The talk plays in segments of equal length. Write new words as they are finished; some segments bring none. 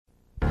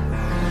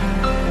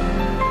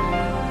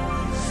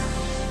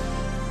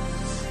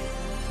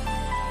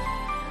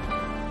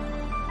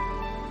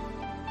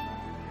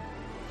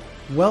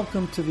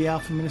Welcome to the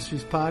Alpha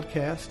Ministries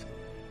podcast.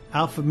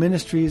 Alpha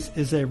Ministries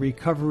is a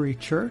recovery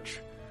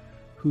church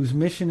whose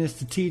mission is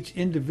to teach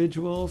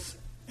individuals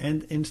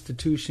and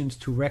institutions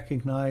to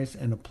recognize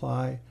and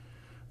apply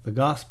the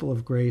gospel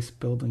of grace,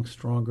 building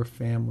stronger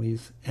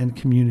families and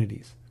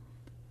communities.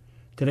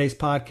 Today's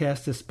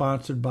podcast is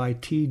sponsored by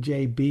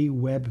TJB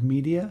Web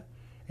Media,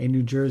 a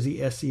New Jersey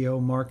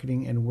SEO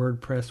marketing and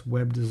WordPress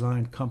web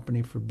design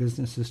company for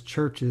businesses,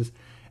 churches,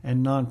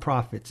 and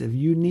nonprofits. If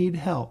you need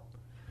help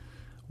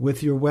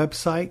with your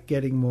website,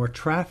 getting more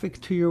traffic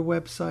to your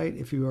website,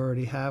 if you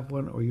already have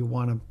one, or you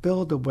want to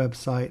build a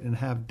website and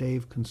have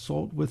Dave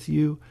consult with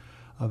you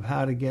of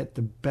how to get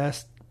the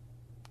best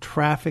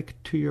traffic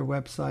to your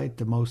website,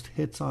 the most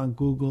hits on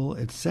Google,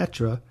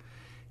 etc.,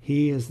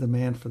 he is the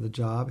man for the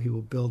job. He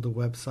will build a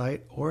website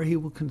or he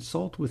will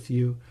consult with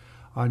you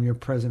on your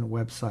present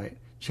website.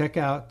 Check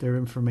out their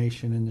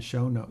information in the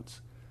show notes.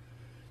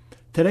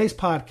 Today's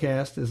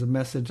podcast is a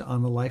message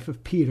on the life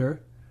of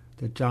Peter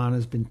that John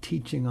has been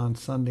teaching on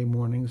Sunday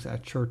mornings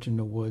at Church in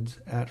the Woods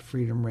at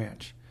Freedom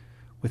Ranch.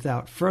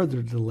 Without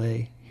further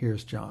delay,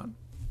 here's John.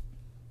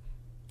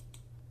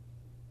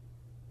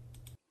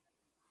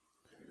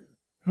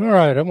 All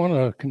right, I want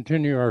to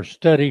continue our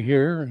study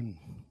here in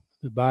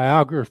the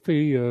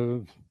biography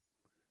of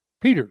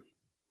Peter,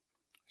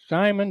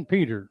 Simon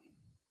Peter.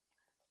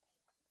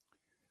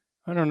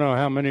 I don't know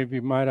how many of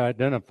you might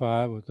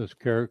identify with this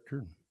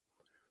character.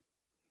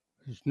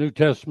 This New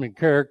Testament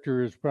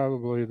character is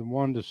probably the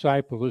one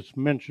disciple that's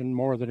mentioned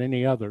more than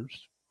any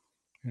others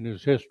in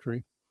his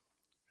history,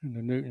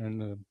 in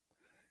the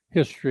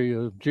history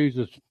of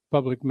Jesus'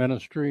 public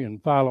ministry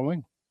and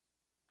following.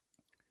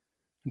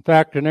 In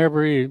fact, in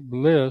every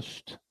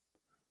list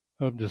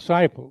of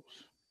disciples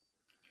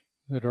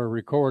that are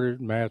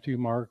recorded in Matthew,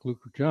 Mark, Luke,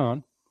 or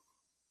John,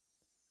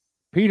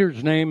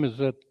 Peter's name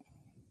is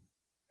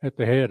at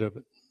the head of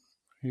it.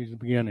 He's the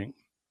beginning,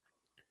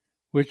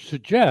 which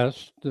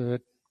suggests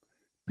that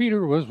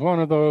Peter was one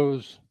of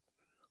those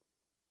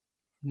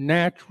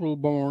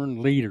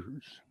natural-born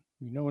leaders.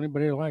 You know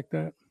anybody like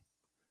that?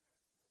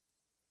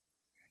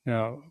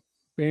 Now,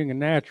 being a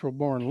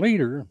natural-born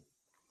leader,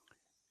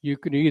 you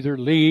can either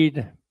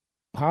lead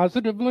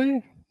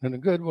positively in a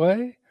good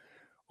way,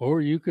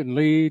 or you can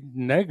lead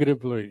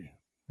negatively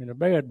in a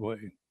bad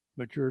way,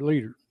 but you're a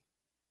leader.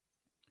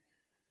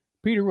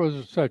 Peter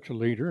was such a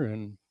leader,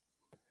 and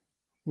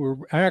we're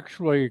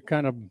actually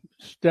kind of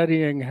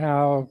studying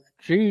how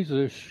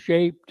Jesus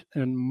shaped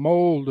and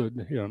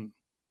molded him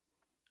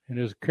and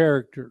his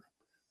character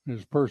and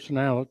his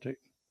personality.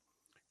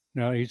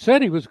 Now, he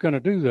said he was going to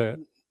do that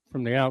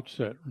from the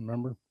outset,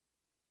 remember?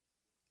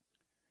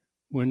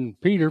 When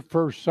Peter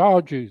first saw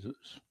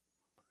Jesus,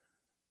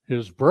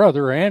 his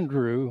brother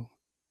Andrew,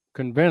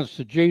 convinced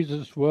that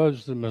Jesus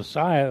was the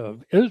Messiah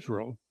of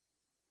Israel,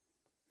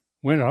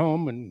 went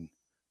home and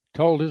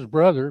told his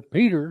brother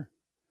Peter,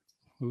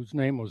 whose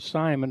name was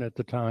Simon at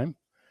the time,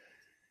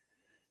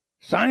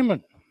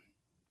 "Simon,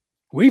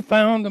 we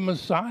found the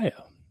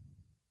Messiah."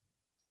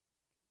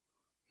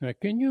 Now,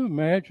 can you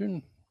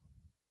imagine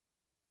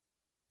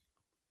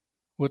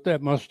what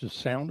that must have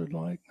sounded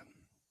like?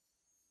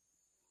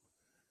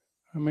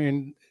 I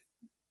mean,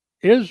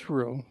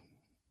 Israel,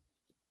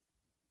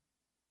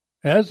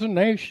 as a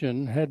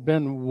nation, had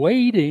been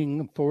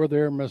waiting for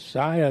their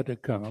Messiah to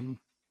come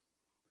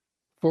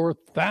for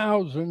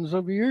thousands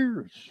of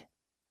years.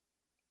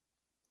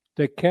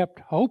 They kept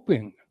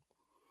hoping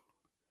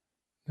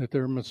that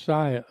their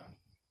Messiah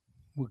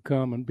would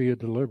come and be a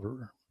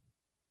deliverer.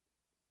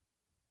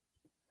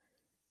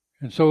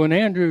 And so when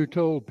Andrew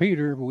told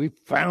Peter, "We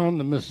found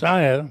the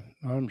Messiah,"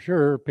 I'm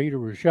sure Peter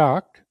was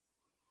shocked.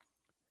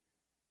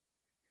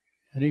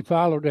 And he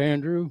followed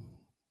Andrew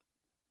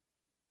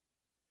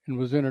and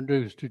was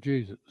introduced to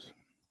Jesus.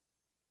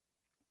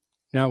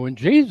 Now, when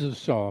Jesus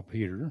saw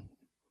Peter,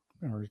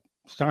 or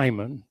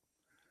Simon,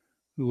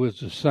 who was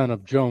the son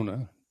of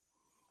Jonah,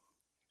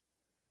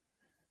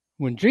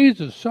 when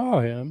Jesus saw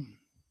him,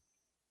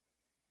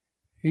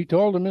 he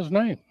told him his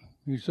name.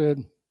 He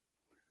said,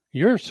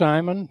 "You're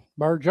Simon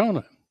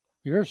Bar-Jonah.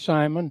 You're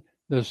Simon,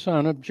 the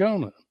son of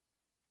Jonah.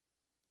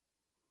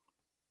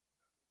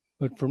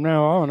 But from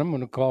now on, I'm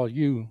going to call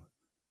you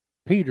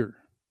Peter."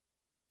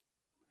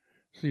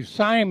 See,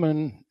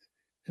 Simon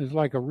is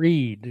like a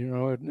reed,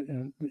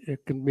 and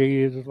it can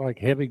be like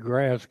heavy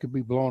grass could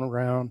be blown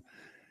around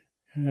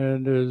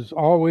and is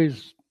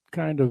always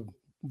kind of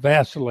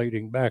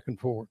vacillating back and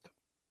forth.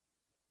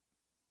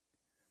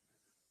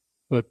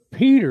 But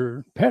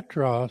Peter,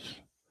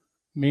 Petros,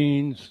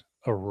 means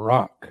a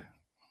rock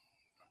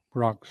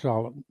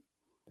solid.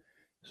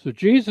 So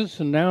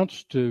Jesus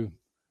announced to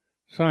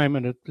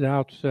Simon at the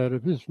outset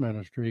of his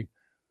ministry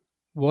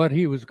what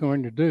he was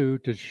going to do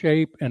to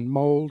shape and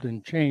mold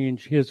and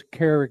change his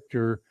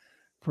character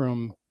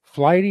from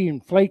flighty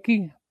and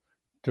flaky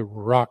to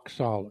rock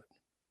solid.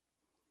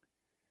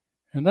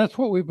 And that's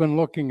what we've been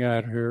looking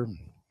at here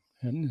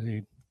in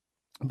the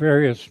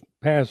various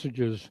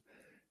passages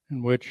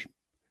in which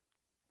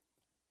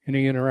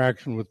any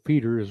interaction with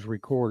Peter is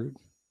recorded.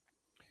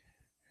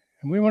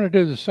 And we want to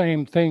do the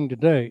same thing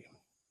today.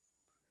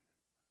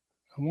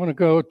 I want to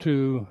go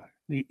to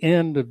the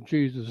end of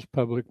Jesus'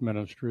 public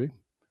ministry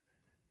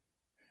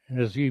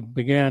as he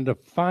began to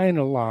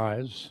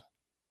finalize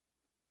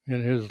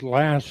in his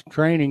last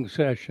training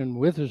session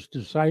with his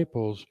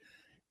disciples,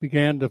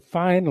 began to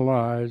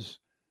finalize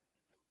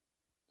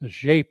the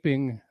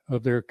shaping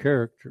of their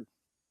character.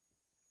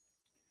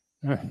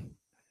 Now,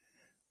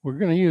 we're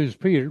going to use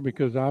Peter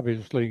because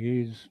obviously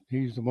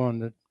he's the one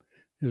that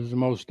is the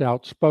most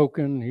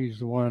outspoken. He's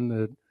the one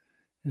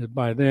that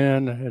by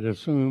then had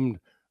assumed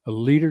a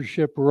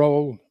leadership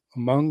role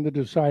among the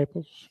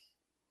disciples.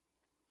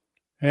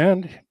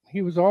 And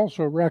he was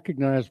also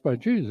recognized by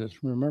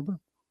Jesus, remember?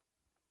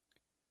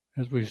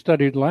 As we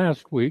studied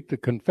last week, the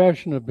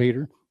confession of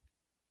Peter,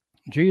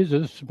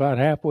 Jesus, about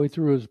halfway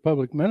through his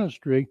public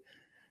ministry,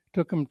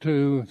 took him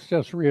to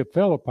Caesarea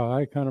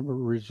Philippi, kind of a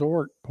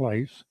resort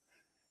place.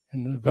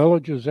 In the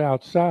villages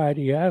outside,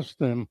 he asked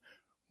them,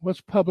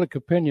 "What's public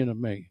opinion of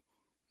me?"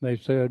 They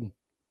said,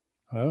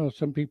 "Well,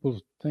 some people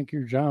think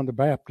you're John the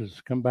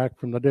Baptist, come back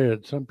from the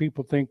dead. Some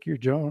people think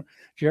you're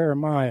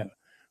Jeremiah,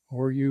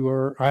 or you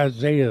are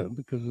Isaiah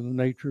because of the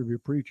nature of your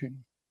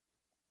preaching."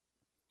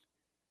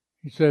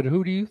 He said,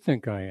 "Who do you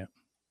think I am?"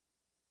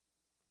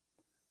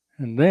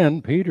 And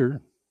then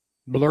Peter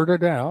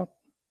blurted out,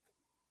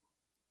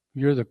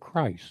 "You're the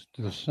Christ,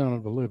 the Son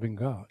of the living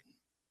God."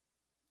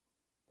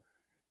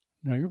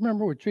 Now, you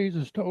remember what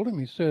Jesus told him?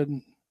 He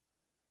said,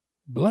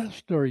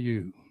 "Blessed are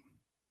you,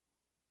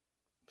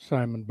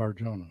 Simon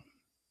Bar-Jonah,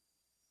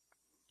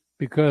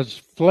 because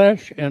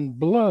flesh and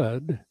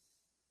blood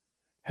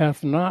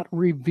hath not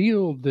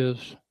revealed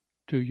this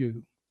to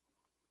you,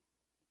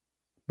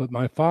 but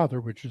my Father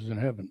which is in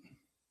heaven."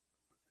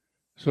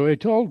 So he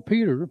told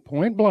Peter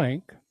point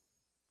blank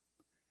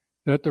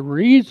that the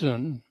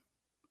reason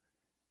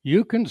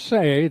you can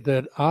say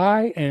that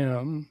I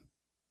am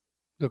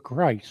the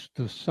Christ,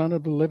 the Son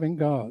of the living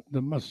God,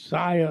 the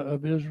Messiah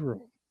of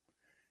Israel,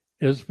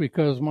 is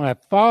because my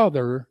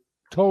Father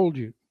told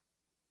you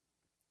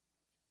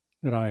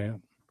that I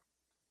am.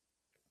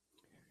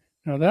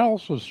 Now, that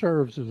also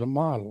serves as a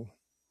model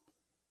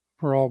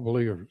for all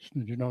believers.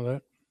 Did you know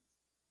that?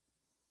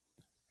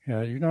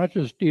 Yeah, you're not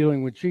just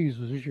dealing with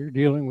Jesus, you're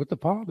dealing with the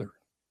Father.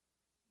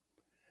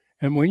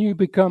 And when you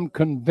become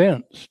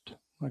convinced,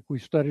 like we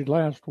studied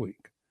last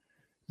week,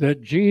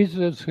 that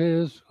Jesus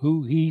is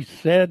who he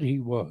said he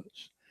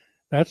was,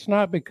 that's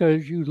not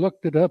because you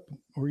looked it up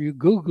or you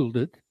Googled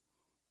it.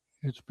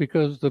 It's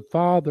because the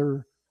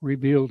Father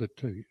revealed it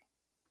to you.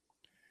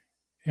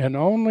 And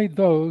only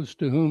those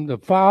to whom the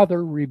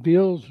Father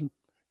reveals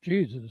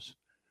Jesus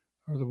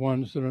are the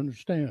ones that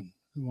understand,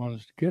 the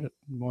ones that get it,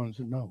 the ones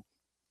that know.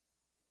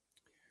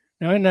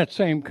 Now, in that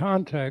same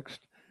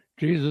context,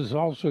 Jesus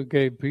also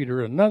gave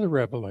Peter another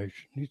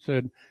revelation. He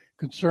said,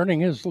 concerning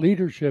his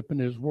leadership and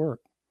his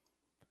work,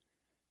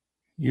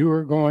 you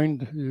are going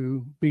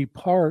to be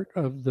part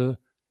of the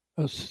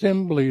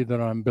assembly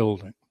that I'm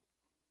building.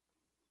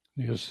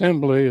 The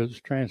assembly is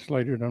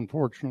translated,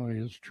 unfortunately,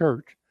 as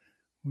church,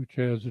 which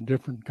has a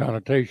different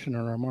connotation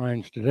in our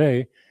minds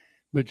today.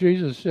 But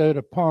Jesus said,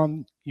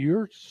 upon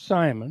your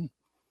Simon,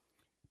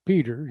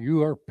 Peter,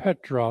 you are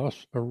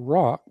Petros, a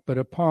rock, but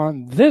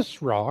upon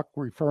this rock,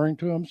 referring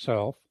to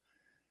himself,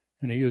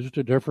 and he used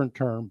a different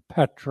term,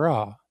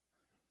 Petra,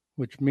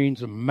 which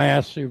means a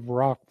massive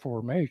rock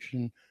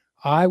formation,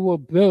 I will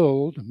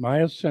build my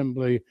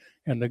assembly,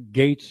 and the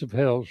gates of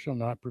hell shall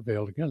not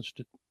prevail against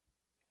it.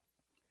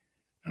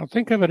 Now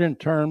think of it in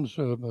terms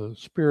of a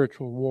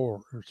spiritual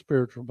war or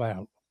spiritual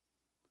battle.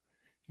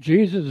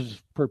 Jesus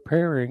is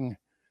preparing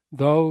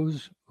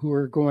those who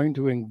are going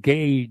to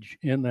engage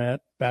in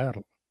that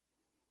battle.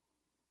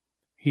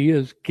 He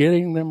is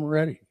getting them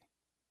ready.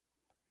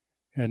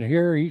 And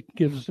here he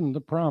gives them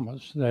the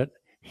promise that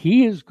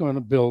he is going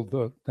to build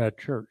that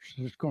church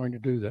that's going to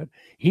do that.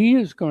 He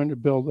is going to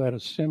build that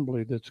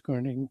assembly that's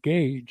going to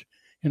engage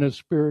in a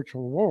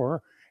spiritual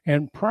war,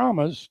 and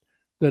promise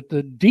that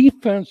the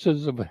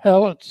defenses of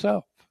hell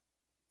itself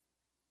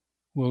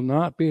will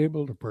not be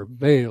able to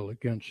prevail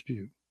against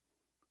you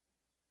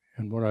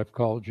and what I've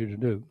called you to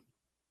do.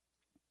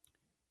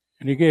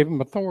 And he gave him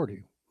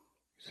authority.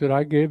 He said,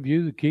 I give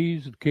you the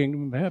keys of the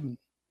kingdom of heaven.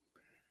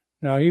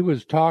 Now, he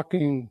was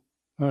talking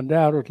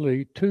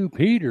undoubtedly to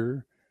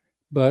Peter,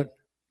 but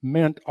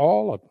meant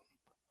all of them.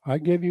 I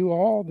give you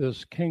all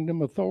this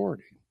kingdom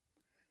authority.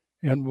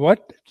 And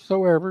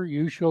whatsoever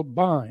you shall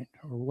bind,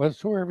 or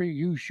whatsoever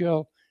you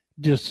shall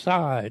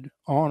decide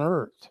on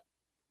earth,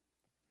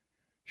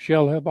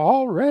 shall have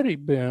already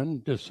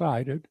been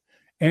decided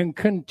and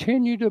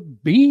continue to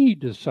be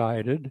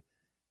decided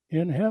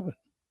in heaven.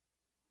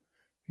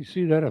 You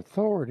see, that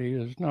authority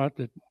is not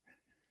that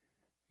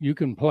you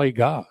can play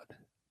God.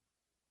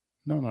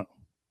 No.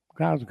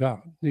 God's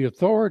God. The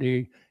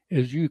authority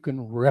is you can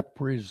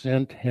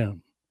represent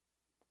him.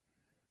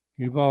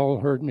 You've all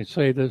heard me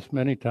say this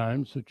many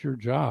times, that your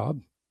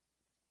job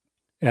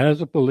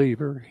as a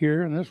believer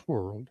here in this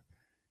world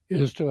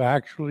is to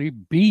actually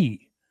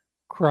be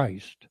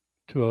Christ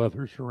to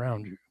others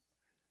around you,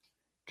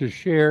 to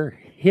share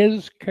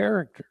his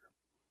character,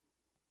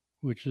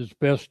 which is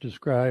best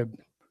described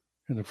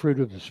in the fruit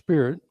of the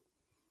Spirit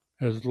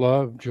as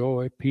love,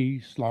 joy,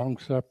 peace,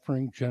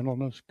 long-suffering,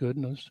 gentleness,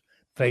 goodness,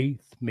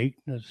 faith,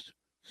 meekness,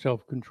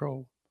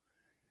 self-control.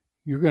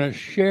 You're going to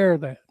share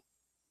that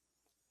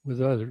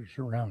with others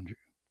around you.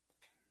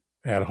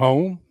 At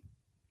home,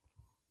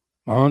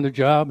 on the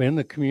job, in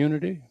the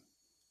community,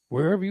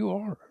 wherever you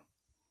are,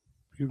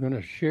 you're going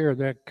to share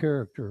that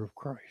character of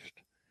Christ.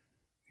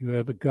 You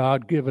have a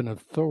God-given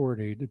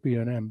authority to be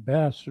an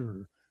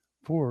ambassador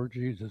for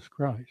Jesus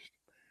Christ.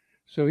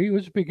 So he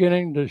was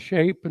beginning to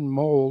shape and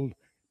mold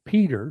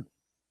Peter,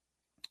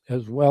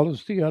 as well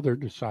as the other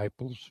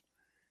disciples,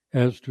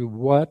 as to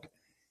what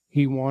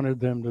he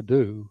wanted them to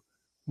do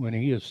when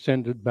he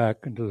ascended back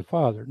into the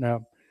Father.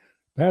 Now,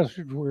 the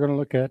passage we're going to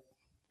look at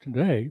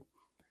today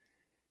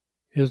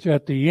is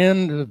at the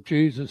end of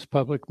Jesus'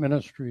 public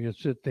ministry.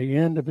 It's at the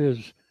end of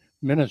his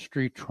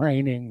ministry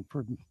training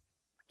for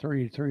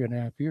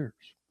 3.5 years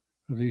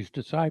of these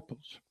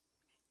disciples.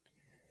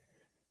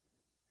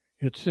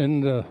 It's in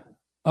the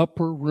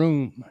upper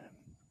room,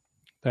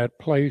 that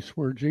place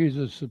where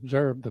Jesus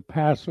observed the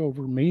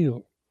Passover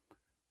meal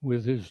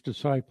with his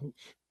disciples.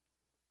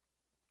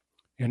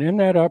 And in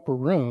that upper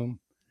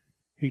room,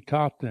 he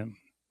taught them,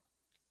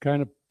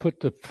 kind of put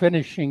the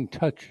finishing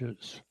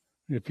touches,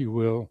 if you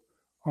will,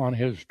 on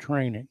his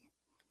training.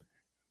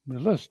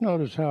 But let's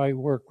notice how he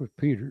worked with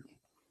Peter.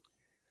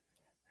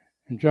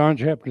 In John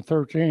chapter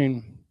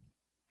 13,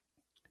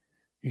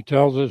 he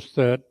tells us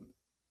that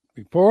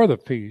before the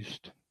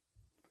feast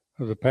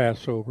of the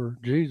Passover,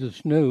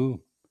 Jesus knew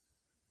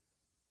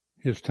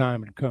his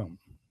time had come.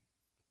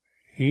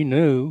 He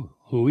knew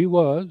who he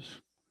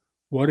was,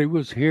 what he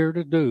was here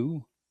to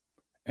do,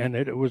 and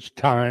that it was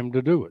time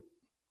to do it.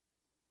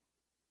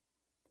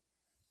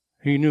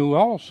 He knew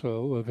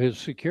also of his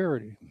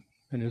security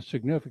and his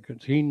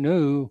significance. He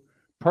knew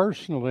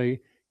personally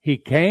he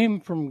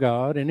came from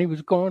God and he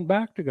was going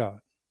back to God.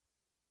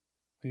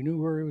 He knew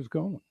where he was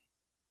going.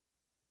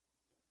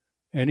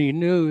 And he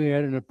knew he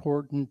had an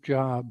important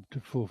job to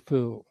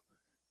fulfill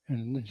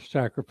in the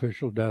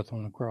sacrificial death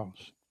on the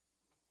cross.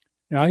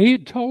 Now, he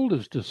had told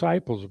his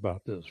disciples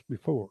about this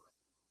before.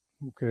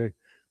 Okay,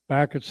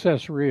 back at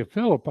Caesarea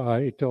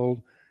Philippi, he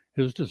told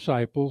his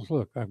disciples,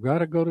 look, I've got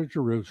to go to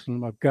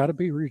Jerusalem. I've got to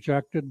be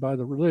rejected by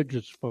the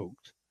religious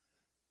folks.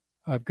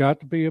 I've got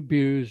to be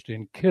abused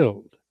and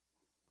killed.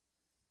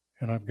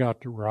 And I've got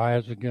to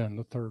rise again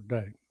the third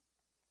day.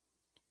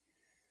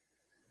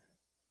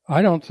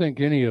 I don't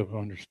think any of them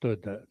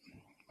understood that.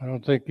 I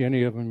don't think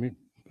any of them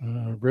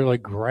really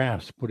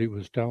grasped what he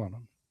was telling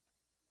them,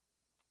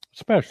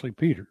 especially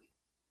Peter.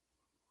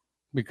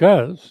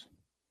 Because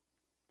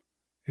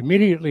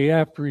immediately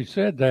after he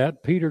said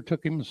that, Peter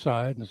took him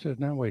aside and said,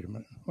 now, wait a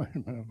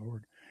minute,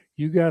 Lord.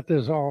 You got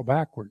this all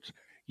backwards.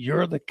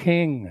 You're the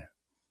king.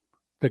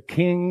 The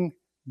king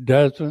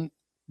doesn't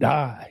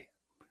die.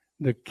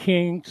 The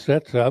king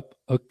sets up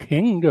a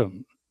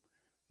kingdom.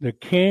 The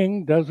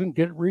king doesn't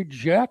get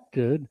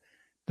rejected.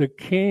 The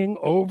king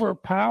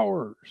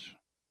overpowers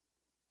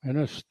and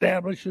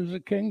establishes a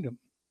kingdom.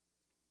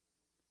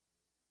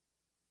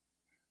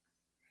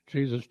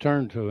 Jesus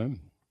turned to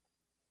him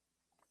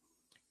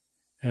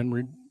and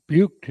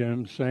rebuked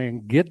him,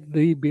 saying, get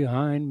thee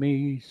behind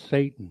me,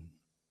 Satan,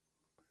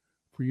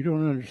 for you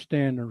don't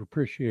understand or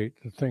appreciate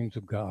the things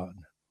of God,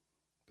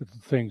 but the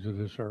things of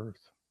this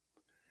earth.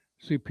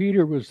 See,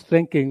 Peter was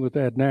thinking with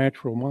that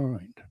natural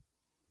mind,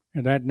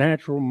 and that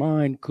natural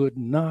mind could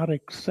not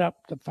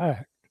accept the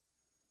fact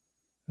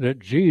that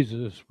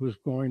Jesus was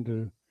going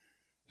to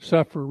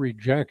suffer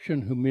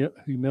rejection,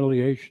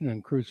 humiliation,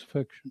 and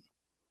crucifixion.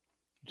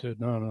 He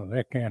said, no,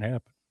 that can't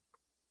happen.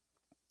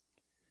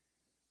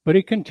 But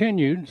he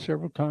continued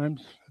several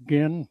times,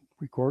 again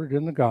recorded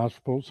in the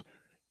Gospels,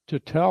 to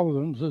tell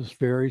them this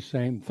very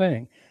same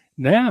thing.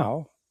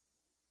 Now,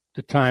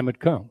 the time had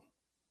come.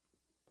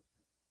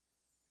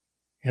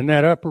 In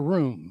that upper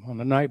room, on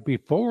the night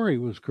before he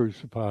was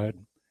crucified,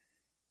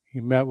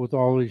 he met with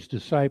all these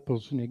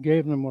disciples, and he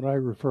gave them what I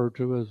refer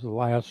to as the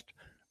last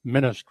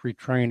ministry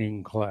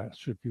training class,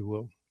 if you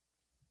will.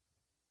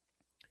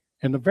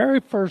 And the very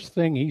first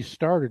thing he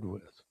started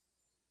with,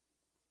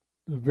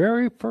 the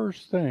very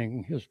first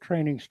thing his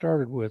training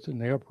started with in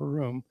the upper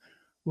room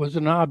was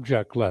an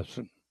object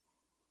lesson.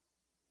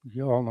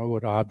 You all know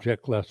what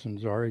object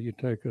lessons are. You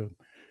take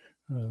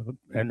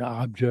an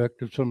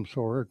object of some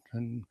sort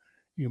and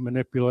you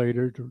manipulate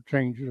it or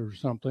change it or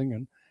something,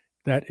 and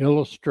that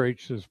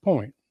illustrates his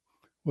point.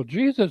 Well,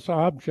 Jesus'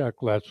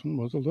 object lesson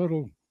was a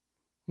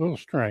little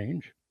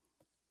strange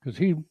because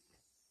he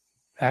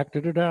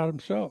acted it out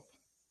himself.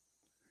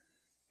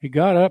 He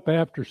got up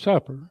after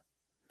supper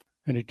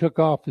and he took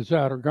off his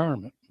outer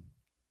garment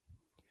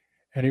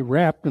and he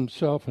wrapped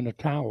himself in a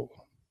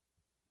towel,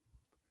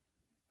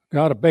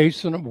 got a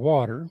basin of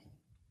water,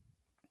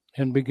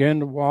 and began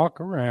to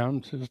walk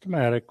around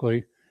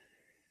systematically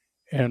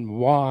and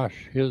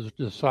wash his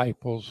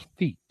disciples'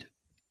 feet.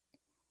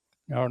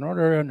 Now, in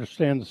order to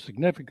understand the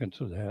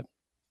significance of that,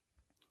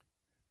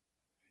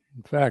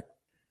 in fact,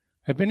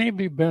 Have any of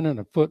you been in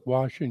a foot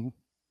washing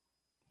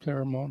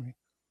ceremony?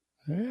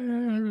 Yeah,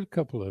 there's a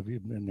couple of you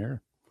have been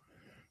there.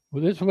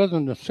 Well, this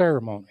wasn't a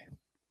ceremony.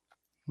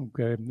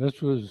 Okay,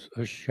 this was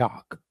a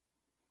shock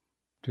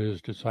to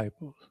his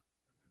disciples.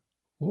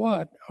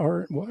 What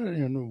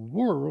in the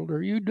world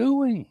are you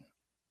doing?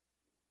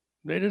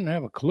 They didn't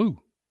have a clue.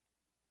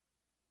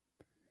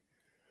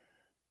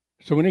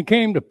 So when he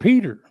came to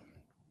Peter,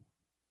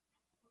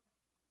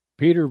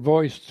 Peter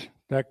voiced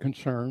that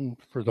concern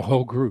for the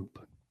whole group.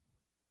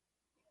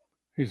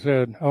 He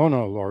said, "Oh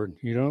no, Lord,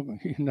 you're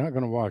not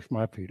going to wash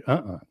my feet."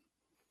 And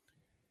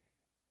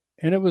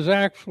it was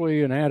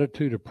actually an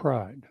attitude of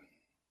pride.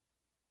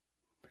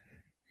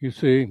 You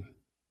see,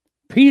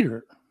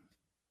 Peter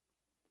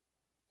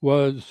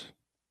was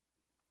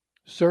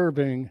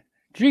serving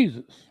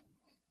Jesus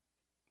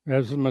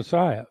as the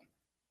Messiah.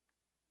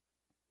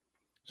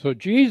 So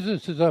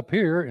Jesus is up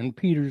here and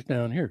Peter's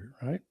down here,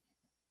 right?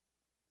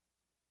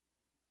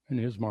 In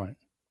his mind.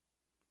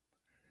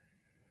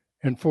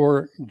 And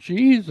for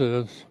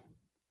Jesus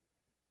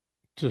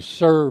to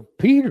serve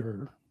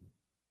Peter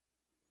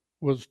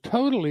was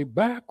totally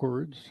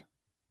backwards,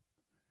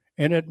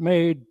 and it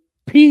made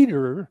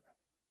Peter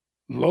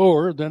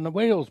lower than the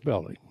whale's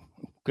belly.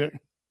 Okay?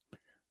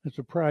 It's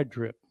a pride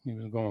trip he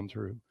was going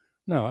through.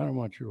 No, I don't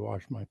want you to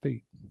wash my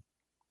feet.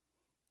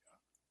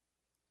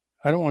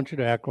 I don't want you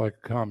to act like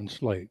a common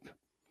slave.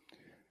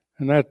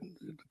 And that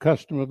the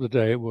custom of the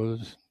day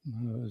was,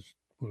 as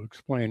we'll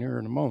explain here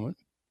in a moment,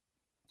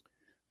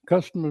 the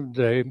custom of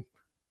the day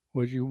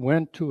was you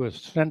went to a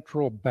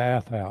central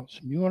bathhouse.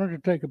 If you wanted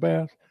to take a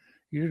bath,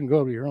 you didn't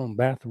go to your own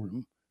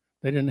bathroom.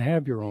 They didn't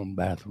have your own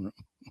bathroom.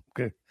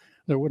 Okay,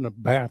 there wasn't a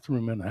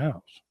bathroom in the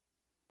house.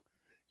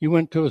 You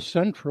went to a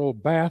central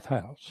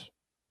bathhouse,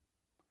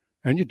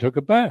 and you took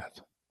a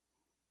bath,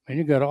 and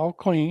you got all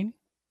clean.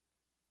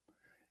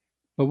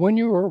 But when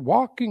you were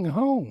walking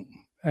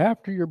home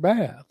after your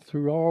bath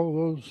through all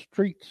those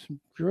streets of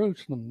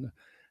Jerusalem,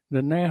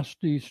 the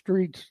nasty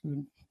streets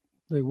that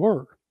they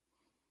were,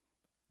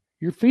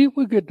 your feet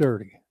would get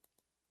dirty.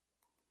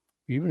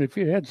 Even if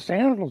you had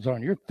sandals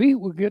on, your feet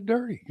would get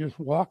dirty just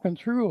walking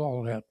through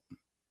all that.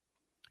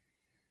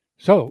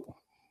 So,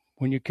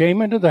 when you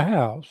came into the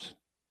house,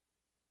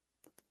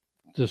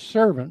 the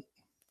servant,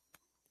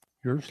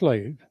 your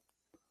slave,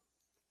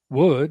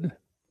 would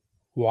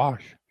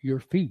wash your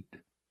feet.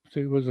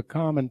 See, it was a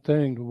common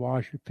thing to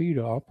wash your feet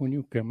off when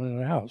you come into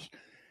the house.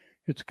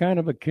 It's kind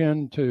of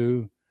akin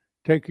to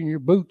taking your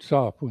boots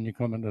off when you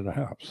come into the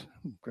house.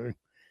 Okay,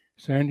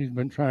 Sandy's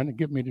been trying to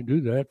get me to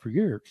do that for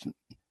years.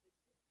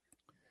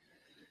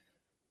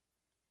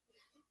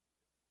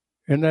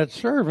 And that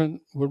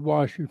servant would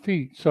wash your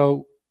feet.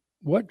 So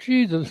what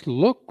Jesus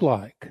looked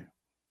like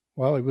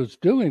while he was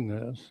doing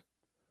this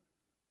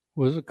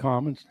was a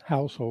common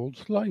household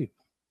slave.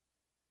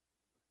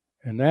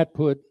 And that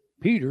put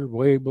Peter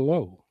way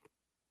below.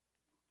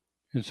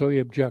 And so he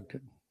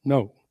objected.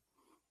 No.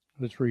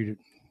 Let's read it.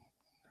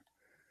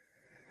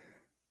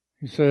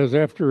 He says,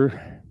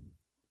 after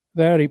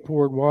that, he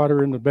poured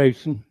water in the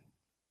basin,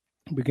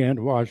 began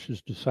to wash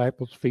his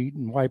disciples' feet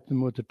and wipe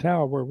them with the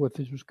towel wherewith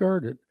he was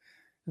girded.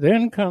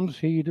 Then comes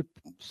he to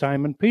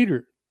Simon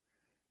Peter.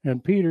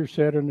 And Peter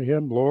said unto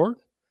him, Lord,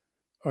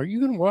 are you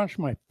going to wash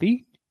my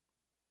feet?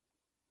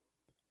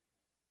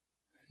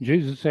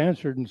 Jesus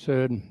answered and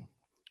said,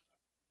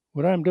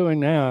 what I'm doing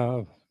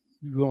now,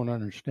 you won't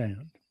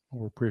understand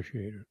or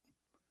appreciate it.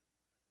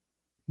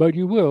 But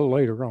you will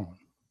later on.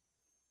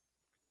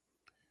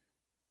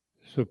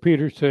 So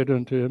Peter said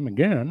unto him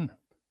again,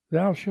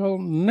 thou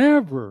shalt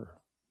never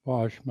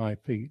wash my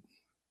feet.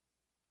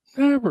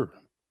 Never.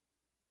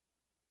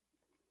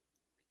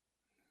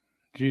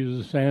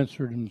 Jesus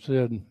answered and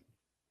said,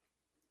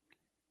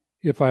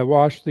 if I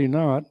wash thee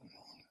not,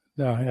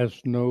 thou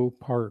hast no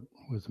part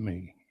with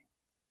me.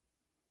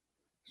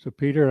 So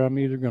Peter, I'm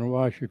either going to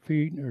wash your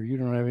feet or you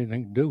don't have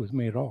anything to do with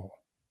me at all.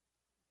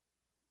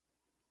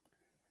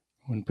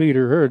 When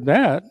Peter heard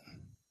that,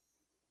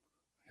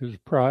 his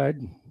pride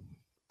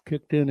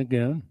kicked in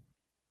again.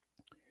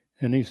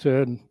 And he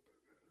said,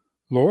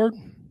 Lord,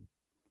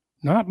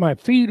 not my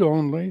feet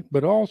only,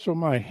 but also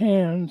my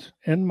hands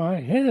and my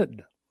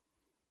head.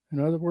 In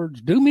other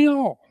words, do me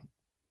all.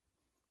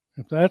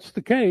 If that's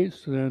the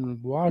case, then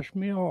wash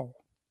me all.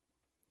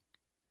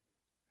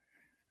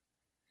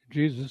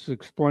 Jesus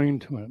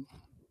explained to him.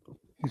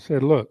 He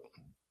said, look,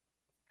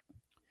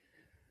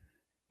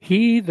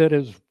 he that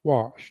is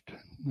washed.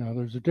 Now,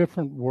 there's a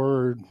different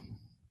word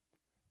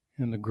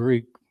in the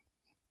Greek.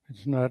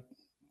 It's not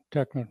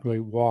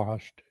technically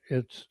washed.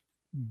 It's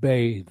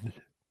bathed.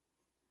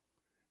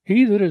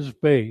 He that is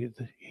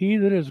bathed, he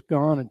that has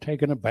gone and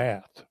taken a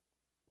bath,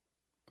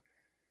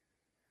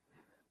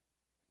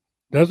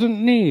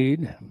 doesn't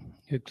need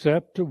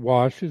except to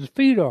wash his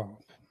feet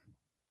off.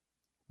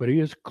 But he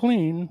is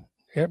clean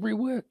every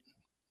whit.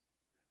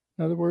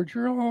 In other words,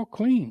 you're all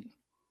clean.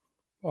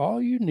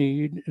 All you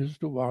need is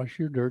to wash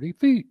your dirty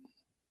feet.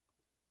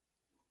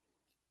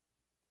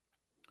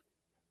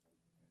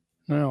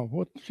 Now,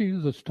 what's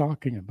Jesus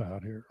talking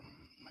about here?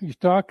 He's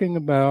talking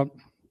about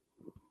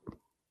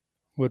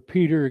what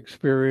Peter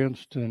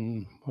experienced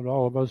and what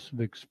all of us have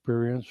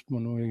experienced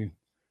when we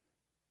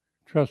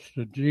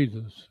trusted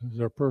Jesus as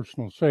our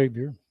personal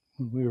Savior,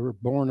 when we were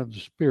born of the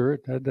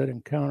Spirit, had that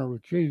encounter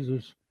with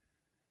Jesus,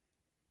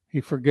 He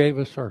forgave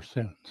us our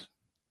sins.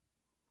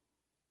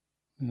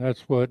 And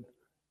that's what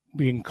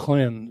being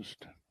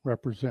cleansed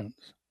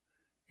represents.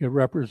 It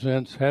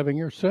represents having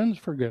your sins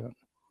forgiven.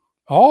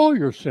 All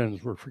your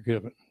sins were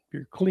forgiven.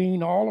 You're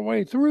clean all the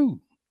way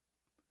through.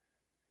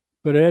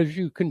 But as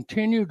you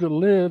continue to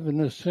live in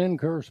this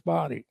sin-cursed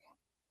body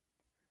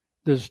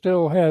that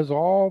still has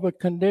all the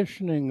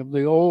conditioning of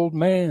the old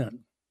man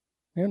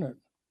in it,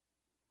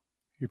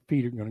 your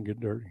feet are going to get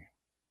dirty.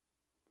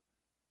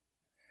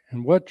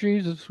 And what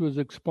Jesus was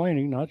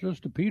explaining, not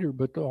just to Peter,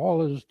 but to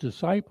all his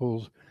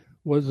disciples,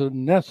 was a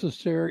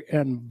necessary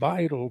and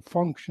vital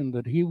function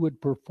that he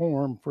would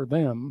perform for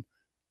them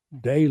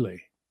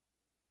daily.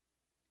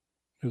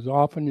 As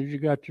often as you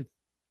got your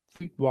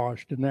feet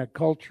washed in that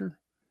culture,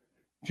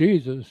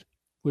 Jesus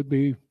would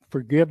be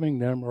forgiving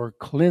them or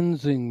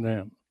cleansing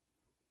them.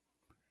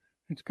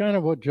 It's kind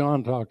of what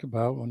John talked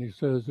about when he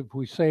says, if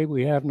we say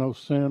we have no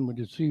sin, we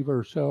deceive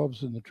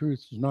ourselves and the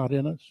truth is not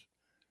in us.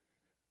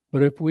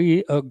 But if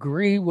we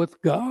agree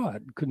with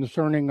God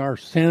concerning our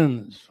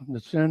sins, the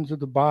sins of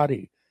the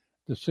body,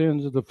 the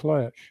sins of the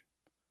flesh,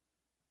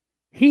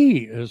 He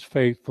is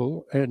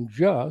faithful and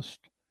just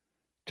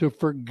to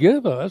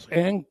forgive us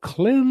and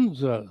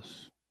cleanse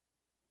us.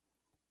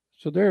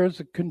 So there is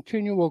a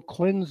continual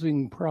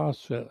cleansing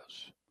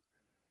process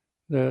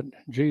that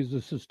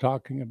Jesus is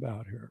talking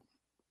about here.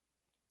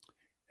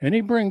 And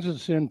he brings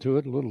us into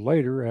it a little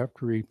later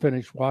after he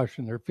finished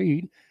washing their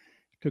feet.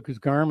 He took his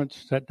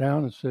garments, sat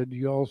down, and said, "Do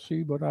you all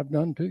see what I've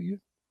done to you?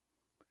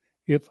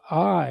 If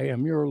I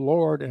am your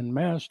Lord and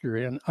Master,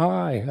 and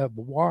I have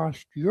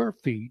washed your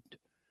feet,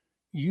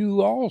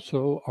 you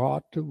also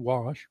ought to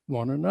wash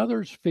one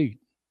another's feet."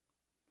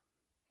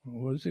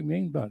 What does he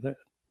mean by that?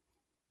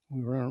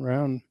 We run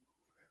around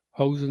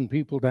hosing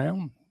people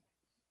down?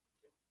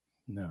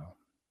 No.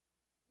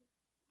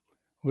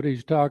 What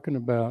he's talking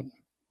about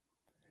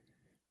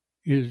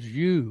is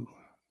you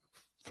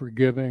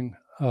forgiving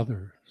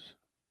others.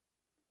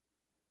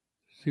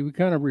 See, we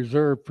kind of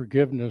reserve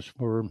forgiveness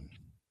for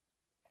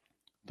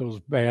those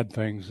bad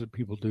things that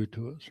people do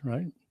to us,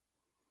 right?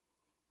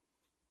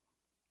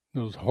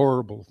 Those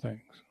horrible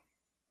things.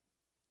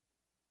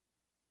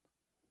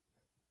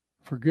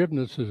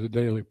 Forgiveness is a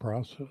daily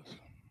process.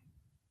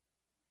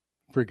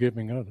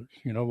 Forgiving others.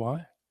 You know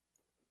why?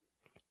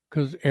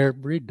 Because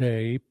every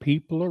day,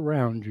 people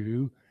around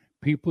you,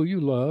 people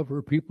you love,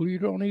 or people you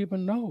don't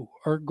even know,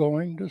 are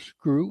going to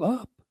screw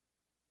up.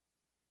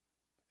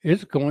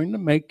 It's going to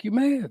make you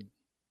mad.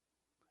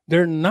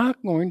 They're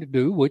not going to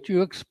do what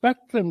you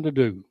expect them to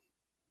do.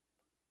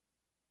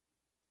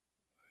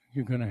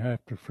 You're going to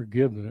have to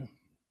forgive them.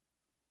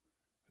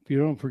 If you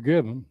don't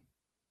forgive them,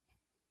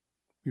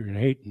 you're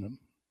hating them.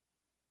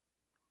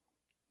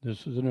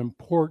 This is an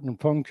important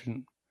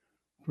function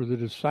for the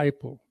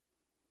disciple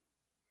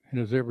in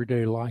his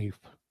everyday life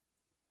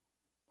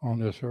on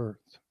this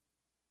earth.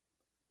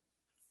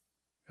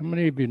 How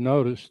many of you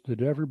noticed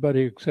that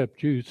everybody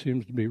except you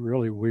seems to be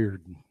really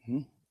weird?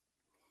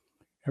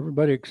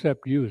 Everybody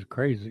except you is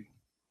crazy.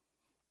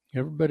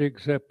 Everybody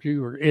except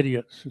you are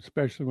idiots,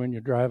 especially when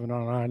you're driving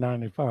on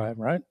I-95,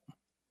 right?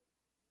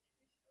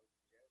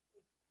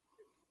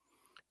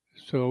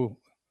 So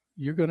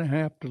you're going to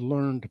have to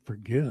learn to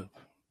forgive,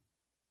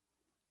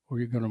 or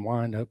you're going to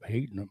wind up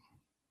hating them.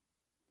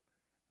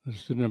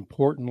 This is an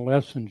important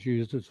lesson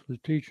Jesus was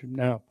teaching.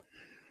 Now,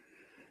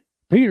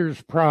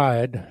 Peter's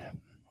pride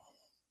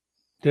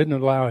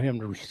didn't allow him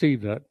to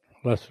receive that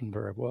lesson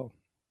very well.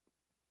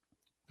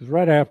 Because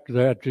right after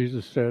that,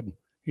 Jesus said,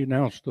 he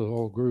announced to the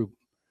whole group,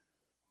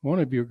 one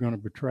of you are going to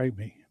betray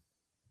me.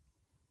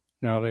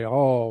 Now, they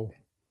all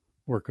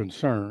were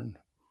concerned,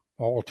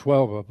 all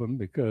 12 of them,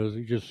 because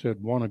he just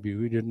said one of you.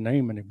 He didn't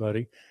name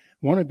anybody.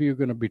 One of you are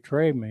going to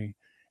betray me.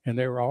 And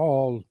they were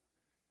all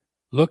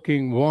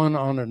looking one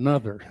on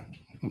another,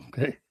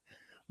 okay?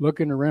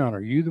 Looking around.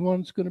 Are you the one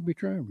that's going to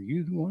betray him? Are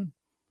you the one?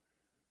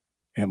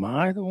 Am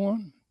I the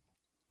one?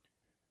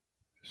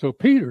 So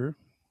Peter,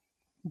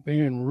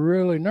 being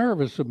really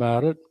nervous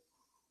about it,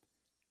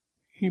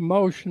 he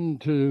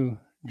motioned to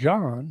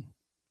John,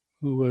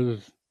 who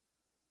was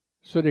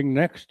sitting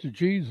next to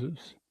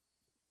Jesus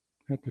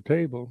at the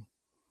table.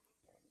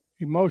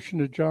 He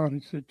motioned to John. He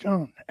said,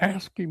 "John,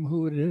 ask him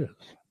who it is."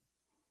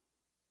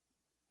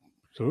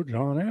 So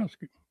John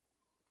asked him.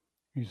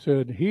 He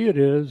said, "He it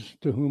is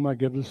to whom I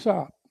give the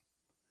sop."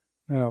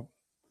 Now,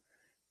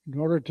 in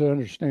order to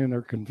understand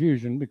their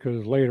confusion,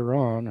 because later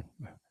on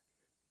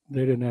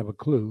they didn't have a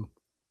clue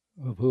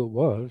of who it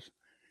was,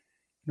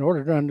 in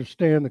order to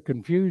understand the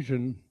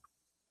confusion,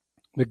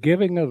 the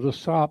giving of the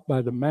sop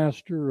by the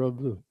master of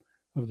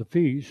the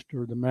feast,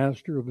 or the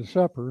master of the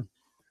supper,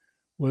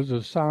 was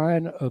a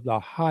sign of the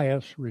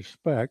highest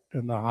respect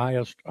and the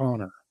highest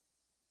honor.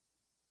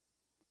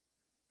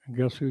 And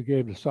guess who he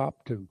gave the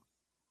sop to?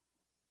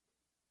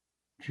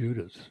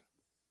 Judas.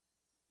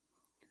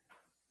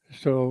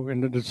 So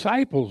in the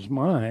disciples'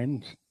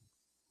 minds,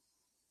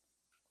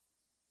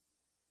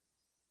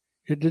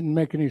 it didn't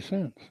make any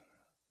sense.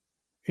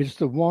 It's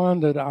the one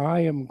that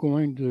I am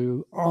going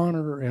to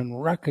honor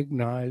and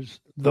recognize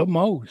the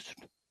most.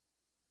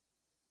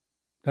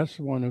 That's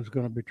the one who's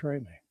going to betray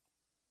me.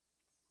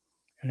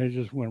 And it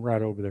just went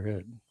right over their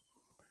head.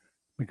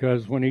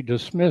 Because when he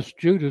dismissed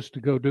Judas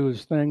to go do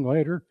his thing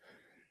later,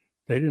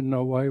 they didn't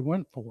know why he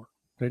went for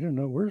it. They didn't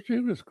know, where's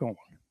Judas going?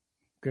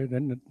 Okay, they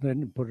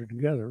didn't put it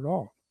together at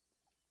all.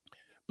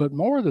 But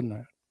more than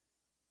that,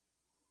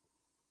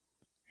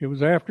 it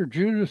was after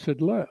Judas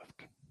had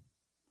left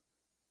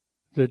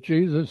that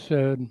Jesus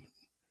said,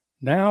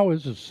 now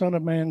is the Son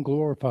of Man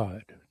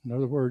glorified. In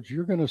other words,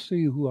 you're going to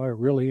see who I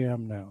really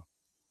am now.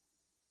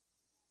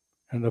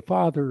 And the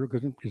Father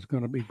is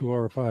going to be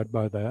glorified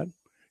by that.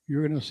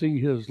 You're going to see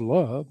his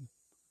love,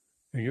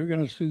 and you're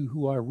going to see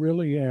who I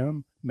really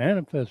am,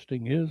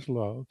 manifesting his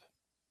love.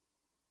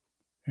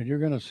 And you're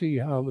going to see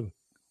how the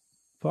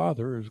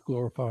Father is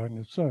glorifying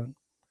the Son.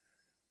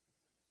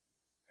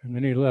 And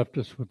then he left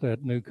us with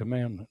that new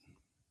commandment.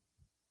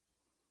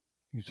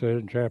 He said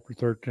in chapter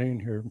 13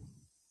 here,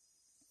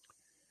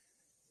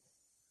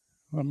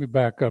 let me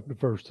back up to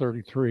verse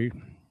 33.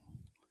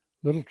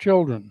 Little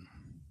children,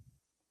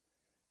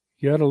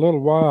 yet a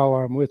little while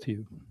I'm with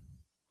you.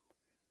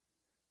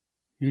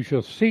 You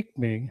shall seek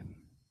me,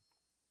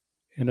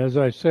 and as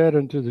I said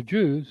unto the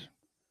Jews,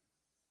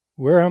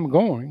 where I'm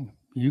going,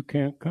 you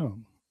can't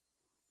come.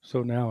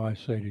 So now I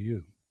say to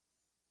you.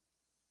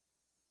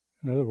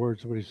 In other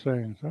words, what he's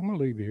saying is, I'm going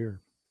to leave you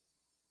here.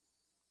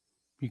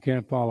 You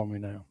can't follow me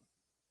now.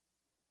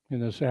 In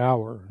this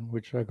hour in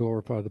which I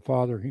glorify the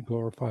Father, he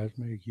glorifies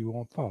me. You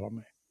won't follow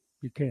me.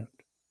 You can't.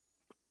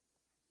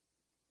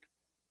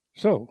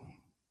 So,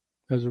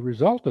 as a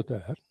result of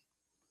that,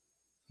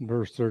 in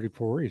verse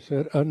 34, he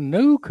said, a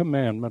new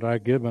commandment I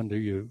give unto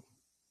you,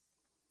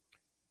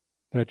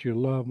 that you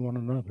love one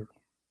another,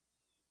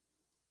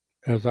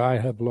 as I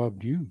have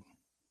loved you,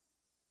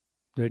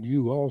 that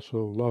you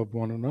also love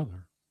one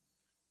another.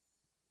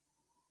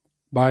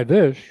 By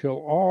this shall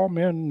all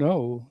men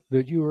know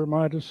that you are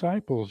my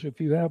disciples,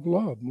 if you have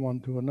love one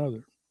to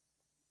another.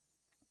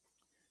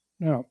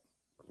 Now,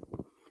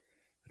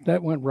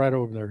 that went right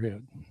over their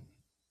head.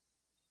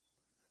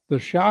 The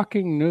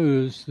shocking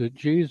news that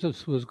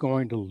Jesus was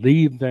going to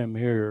leave them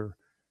here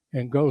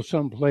and go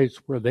someplace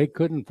where they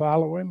couldn't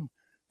follow him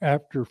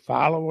after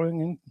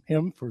following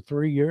him for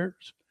 3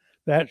 years,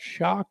 that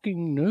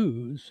shocking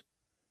news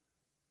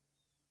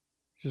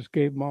just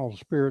gave them all a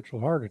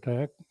spiritual heart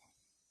attack.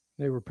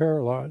 They were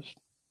paralyzed.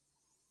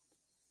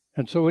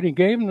 And so when he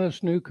gave them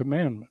this new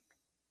commandment,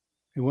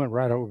 it went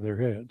right over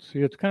their heads. See,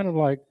 it's kind of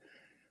like,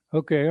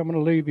 okay, I'm going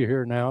to leave you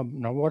here now.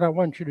 Now, what I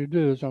want you to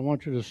do is I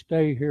want you to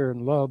stay here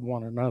and love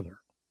one another.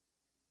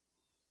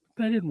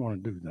 They didn't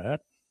want to do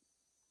that.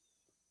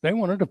 They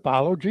wanted to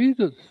follow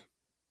Jesus.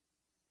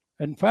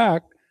 In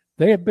fact,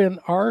 they had been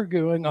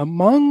arguing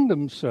among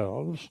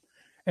themselves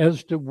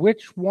as to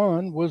which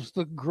one was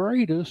the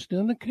greatest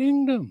in the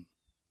kingdom.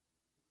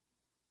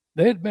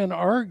 They had been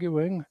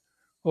arguing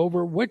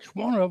over which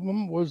one of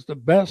them was the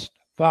best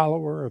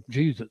follower of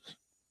Jesus.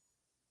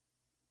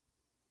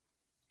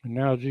 And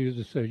now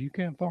Jesus said, you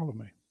can't follow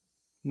me.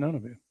 None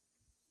of you.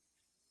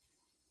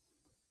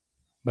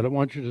 But I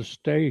want you to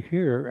stay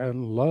here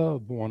and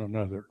love one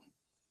another.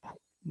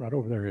 Right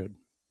over their head.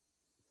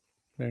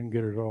 They didn't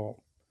get it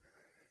all.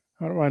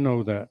 How do I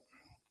know that?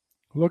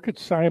 Look at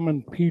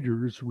Simon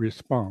Peter's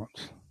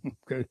response.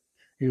 Okay,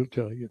 he'll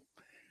tell you.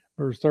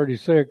 Verse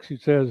 36, he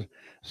says,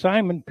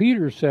 Simon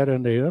Peter said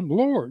unto him,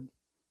 Lord,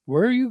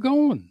 where are you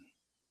going?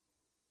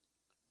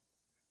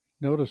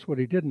 Notice what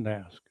he didn't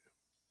ask.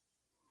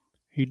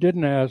 He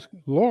didn't ask,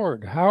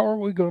 Lord, how are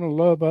we going to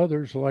love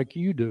others like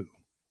you do?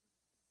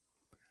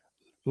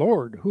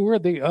 Lord, who are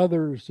the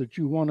others that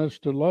you want us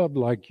to love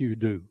like you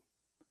do?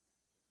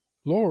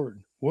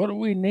 Lord, what do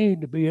we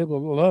need to be able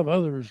to love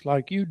others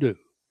like you do?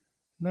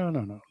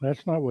 No.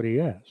 That's not what he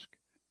asked.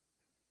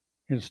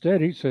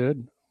 Instead, he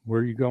said,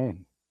 where are you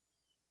going?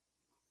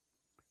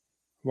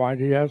 Why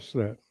did he ask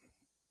that?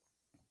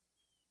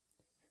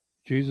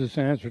 Jesus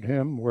answered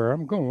him, where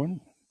I'm going,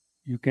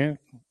 you can't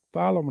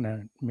follow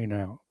me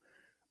now,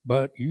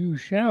 but you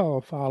shall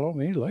follow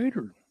me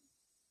later,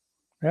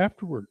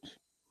 afterwards.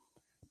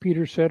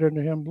 Peter said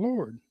unto him,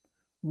 Lord,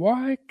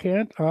 why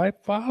can't I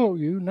follow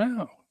you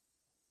now?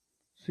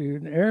 See,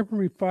 in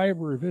every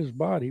fiber of his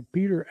body,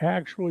 Peter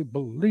actually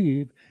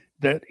believed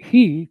that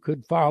he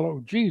could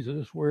follow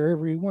Jesus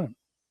wherever he went.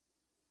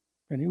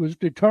 And he was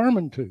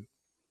determined to.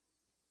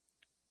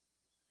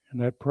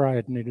 And that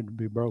pride needed to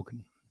be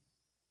broken.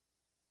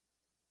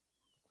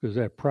 Because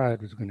that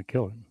pride was going to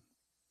kill him.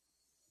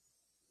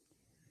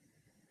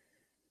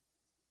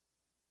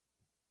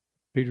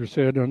 Peter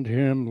said unto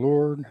him,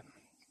 Lord,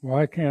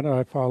 why can't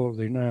I follow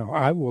thee now?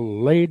 I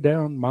will lay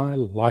down my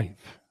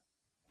life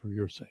for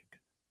your sake.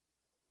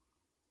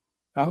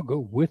 I'll go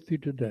with you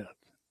to death.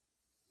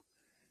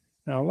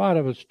 Now, a lot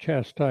of us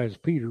chastise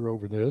Peter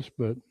over this,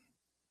 but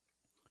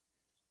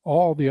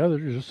all the other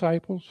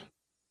disciples,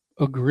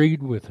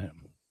 agreed with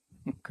him.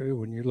 Okay,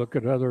 when you look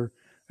at other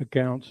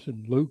accounts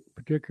in Luke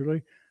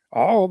particularly,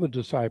 all the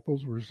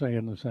disciples were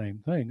saying the same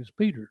thing as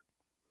Peter.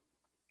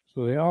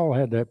 So they all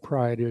had that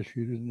pride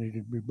issue that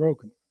needed to be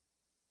broken.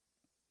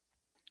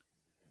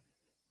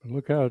 But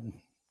look how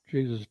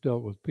Jesus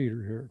dealt with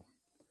Peter here.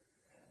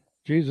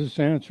 Jesus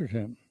answered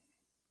him,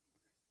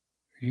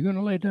 "Are you going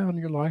to lay down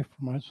your life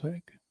for my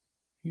sake?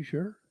 You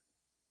sure?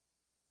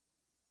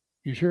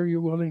 You sure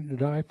you're willing to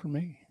die for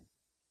me?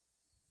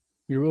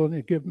 You're willing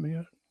to give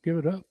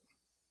it up?"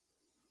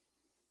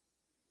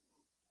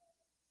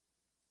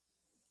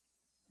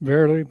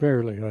 Verily,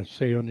 verily, I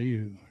say unto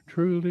you,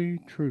 truly,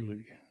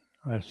 truly,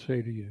 I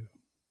say to you,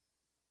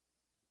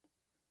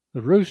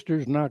 the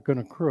rooster's not going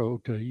to crow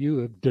till you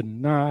have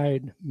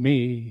denied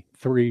me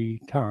 3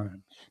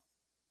 times.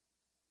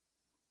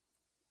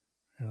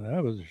 Now,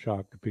 that was a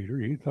shock to Peter.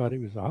 He thought he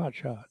was a hot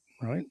shot,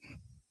 right?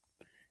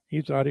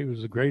 He thought he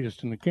was the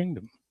greatest in the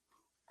kingdom.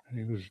 And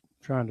he was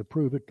trying to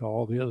prove it to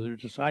all the other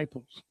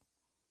disciples.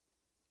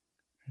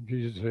 And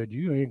Jesus said,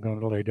 you ain't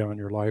going to lay down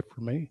your life for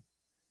me.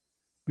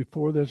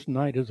 Before this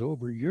night is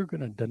over, you're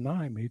going to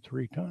deny me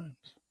 3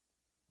 times.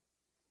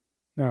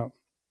 Now,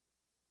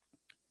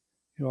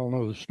 you all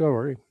know the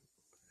story,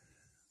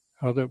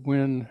 how that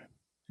when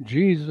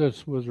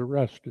Jesus was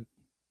arrested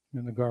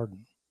in the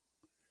garden,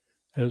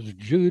 as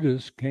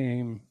Judas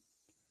came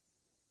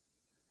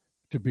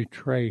to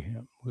betray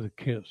him with a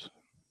kiss,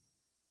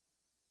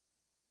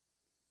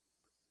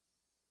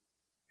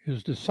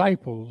 his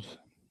disciples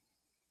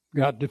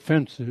got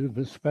defensive,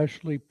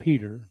 especially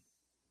Peter,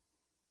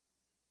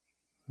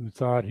 who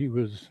thought he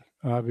was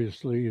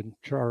obviously in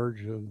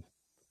charge of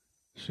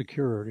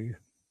security,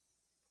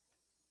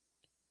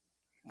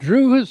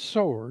 drew his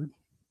sword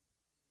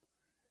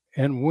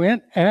and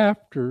went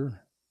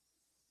after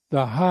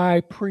the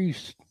high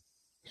priest's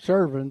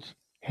servant's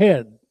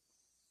head.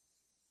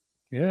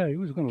 Yeah, he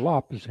was going to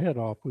lop his head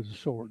off with a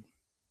sword.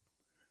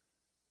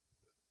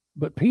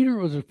 But Peter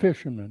was a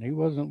fisherman. He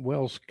wasn't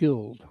well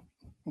skilled,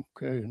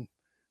 in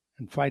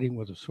fighting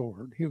with a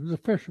sword. He was a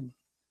fisherman.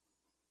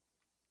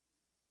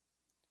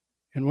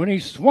 And when he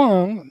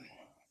swung,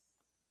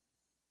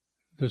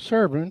 the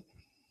servant,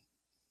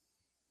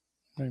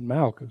 named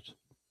Malchus,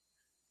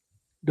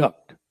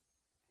 ducked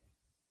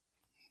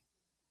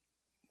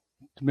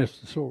to miss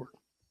the sword.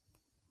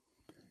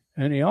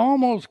 And he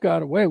almost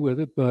got away with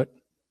it, but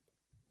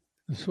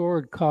the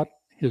sword caught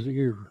his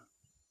ear,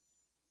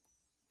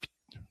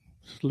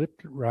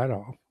 slipped it right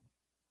off.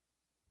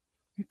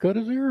 He cut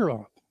his ear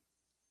off.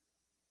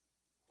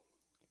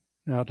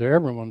 Now, to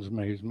everyone's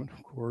amazement,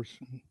 of course,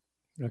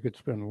 I could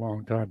spend a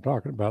long time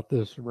talking about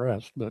this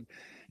arrest, but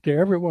to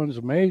everyone's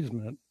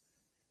amazement,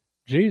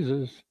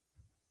 Jesus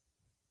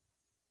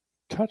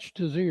touched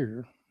his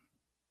ear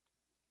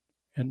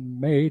and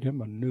made him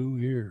a new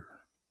ear,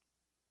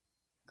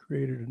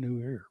 created a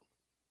new ear,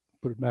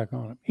 put it back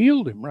on him,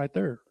 healed him right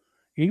there,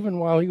 even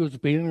while he was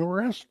being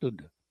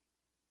arrested.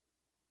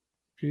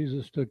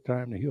 Jesus took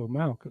time to heal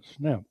Malchus.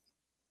 Now,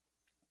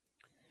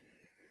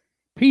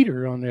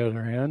 Peter, on the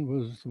other hand,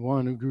 was the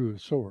one who drew a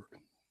sword.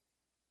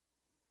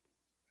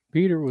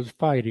 Peter was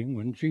fighting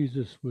when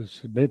Jesus was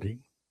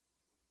submitting.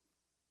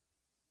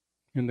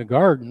 In the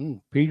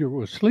garden, Peter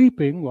was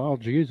sleeping while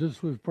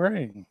Jesus was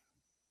praying.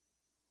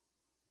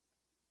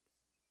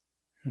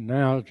 And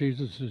now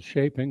Jesus is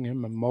shaping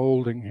him and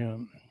molding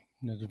him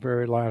in his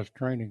very last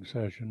training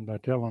session by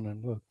telling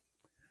him, look,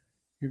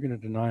 you're going to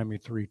deny me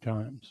 3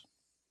 times.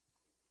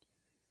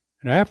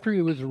 And after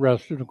he was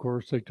arrested, of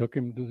course, they took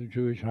him to the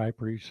Jewish high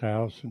priest's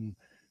house, and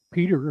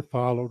Peter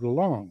followed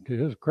along. To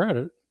his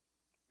credit,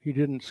 he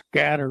didn't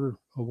scatter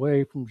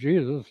away from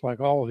Jesus like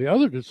all the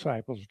other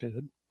disciples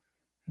did.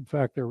 In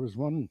fact, there was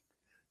one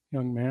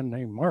young man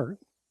named Mark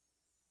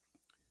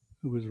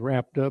who was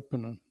wrapped up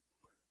in a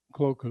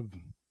cloak of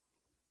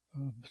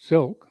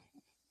silk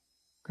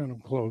kind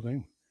of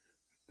clothing,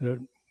 that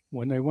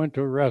when they went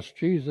to arrest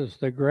Jesus,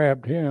 they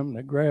grabbed him,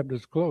 they grabbed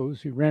his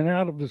clothes. He ran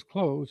out of his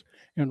clothes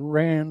and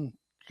ran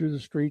through the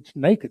streets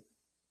naked.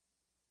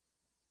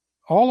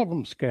 All of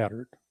them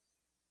scattered.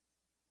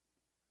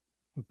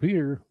 But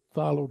Peter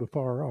followed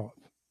afar off.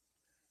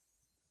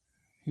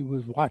 He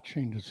was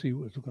watching to see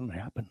what was going to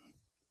happen.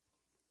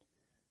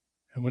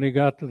 And when he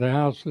got to the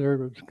house there, it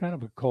was kind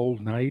of a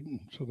cold night, and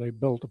so they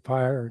built a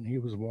fire, and he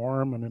was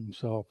warming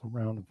himself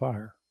around the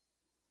fire.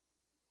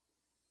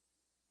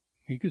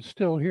 He could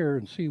still hear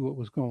and see what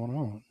was going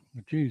on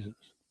with Jesus,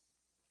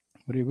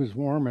 but he was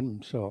warming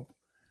himself.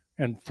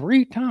 And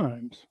 3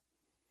 times,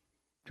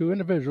 2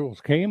 individuals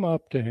came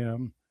up to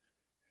him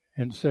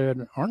and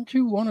said, aren't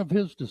you one of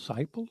his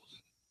disciples?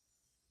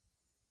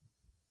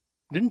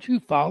 Didn't you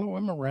follow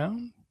him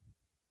around?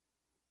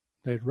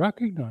 They'd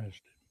recognized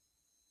him.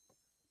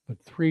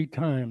 But 3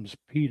 times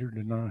Peter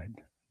denied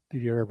that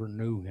he ever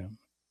knew him.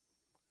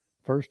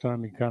 First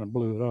time he kind of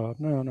blew it off.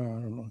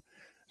 No.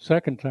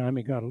 Second time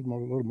he got a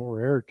little more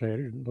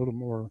irritated, a little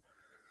more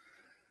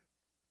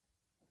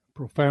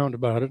profound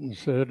about it and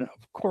said,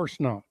 of course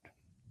not.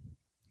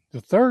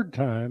 The third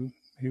time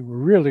he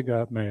really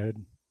got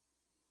mad.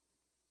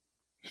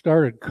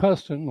 started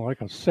cussing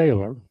like a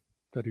sailor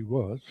that he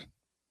was,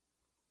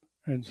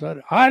 and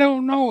said, "I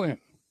don't know him."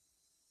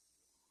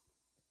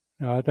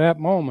 Now, at that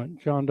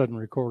moment, John doesn't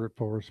record it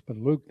for us, but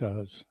Luke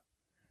does.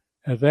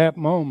 At that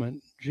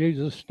moment,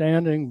 Jesus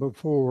standing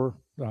before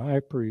the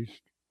high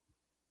priest,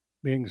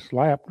 being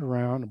slapped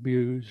around,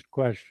 abused,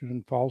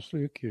 questioned,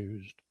 falsely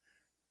accused,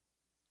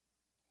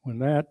 when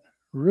that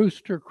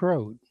rooster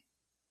crowed,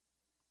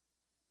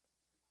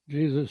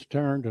 Jesus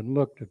turned and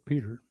looked at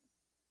Peter.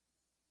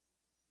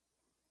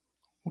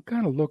 What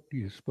kind of look do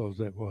you suppose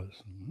that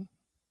was?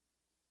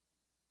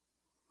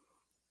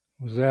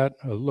 Was that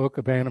a look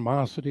of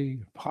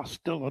animosity, of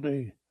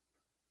hostility,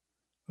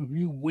 of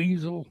 "you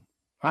weasel,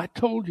 I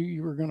told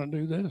you were going to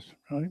do this,"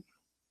 right?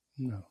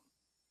 No.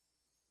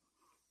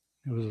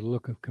 It was a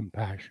look of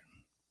compassion,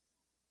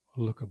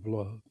 a look of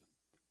love,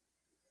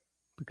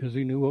 because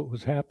he knew what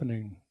was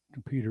happening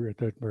to Peter at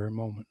that very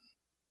moment.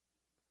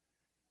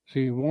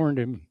 See, he warned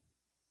him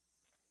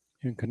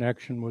in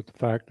connection with the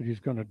fact that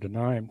he's going to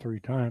deny him 3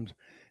 times.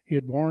 He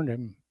had warned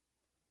him,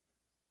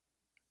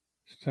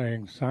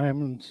 saying,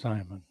 "Simon,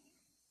 Simon,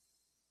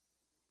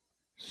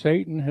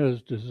 Satan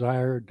has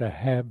desired to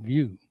have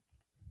you,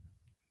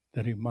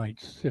 that he might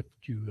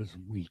sift you as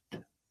wheat."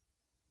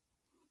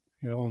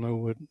 You all know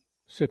what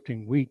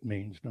sifting wheat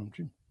means, don't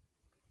you?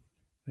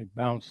 They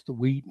bounce the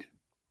wheat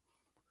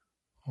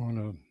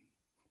on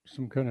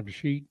some kind of a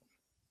sheet,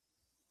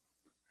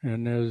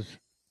 and as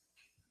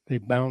they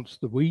bounce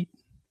the wheat,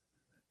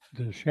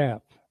 the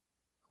chaff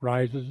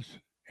rises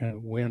and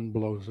the wind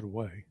blows it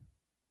away.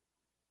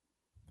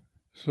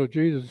 So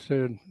Jesus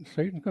said,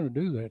 Satan's going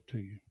to do that to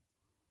you.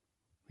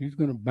 He's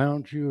going to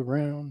bounce you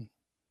around.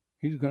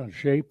 He's going to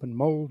shape and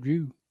mold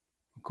you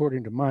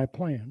according to my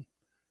plan,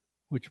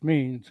 which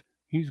means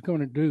he's going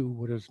to do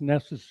what is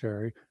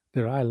necessary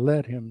that I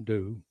let him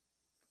do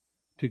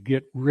to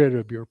get rid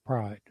of your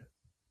pride,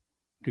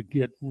 to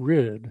get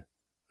rid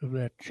of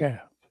that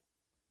chaff,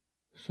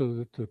 so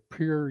that the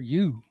pure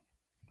you,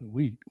 the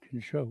wheat,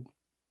 can show.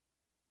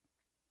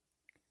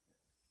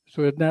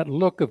 So that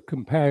look of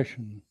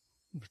compassion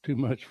was too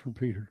much for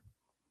Peter.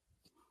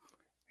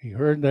 He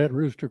heard that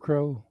rooster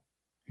crow.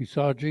 He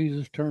saw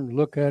Jesus turn to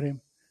look at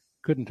him.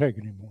 Couldn't take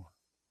it anymore.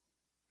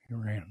 He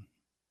ran.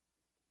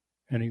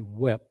 And he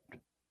wept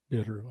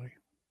bitterly.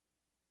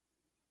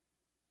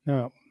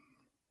 Now,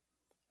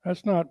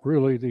 that's not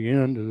really the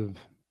end of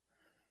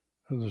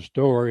the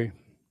story.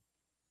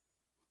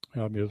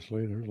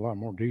 Obviously, there's a lot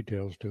more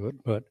details to it,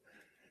 but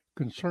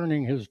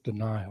concerning his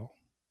denial,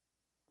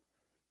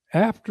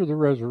 after the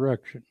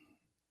resurrection,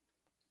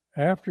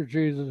 after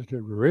Jesus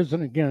had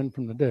risen again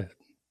from the dead,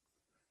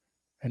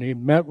 and he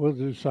met with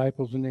the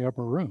disciples in the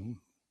upper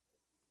room,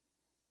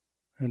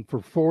 and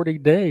for 40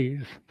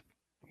 days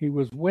he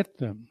was with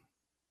them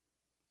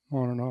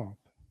on and off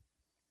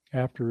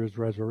after his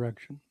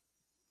resurrection.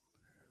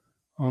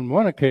 On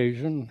one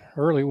occasion,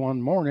 early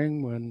one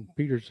morning, when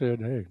Peter said,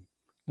 hey,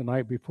 the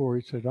night before,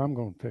 he said, I'm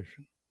going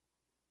fishing.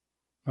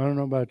 I don't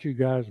know about you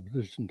guys, but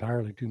this is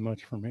entirely too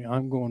much for me.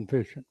 I'm going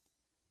fishing.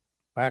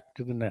 Back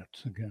to the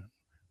nets again.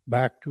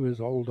 Back to his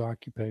old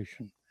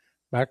occupation.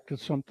 Back to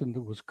something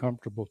that was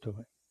comfortable to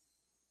him.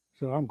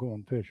 So I'm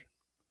going fishing.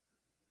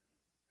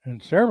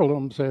 And several of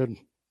them said,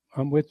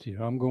 I'm with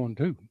you. I'm going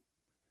too.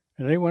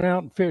 And they went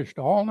out and fished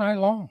all night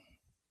long.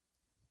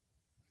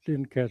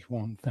 Didn't catch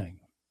one thing.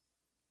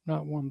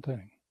 Not one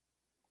thing.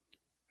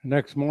 The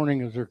next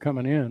morning, as they're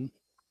coming in,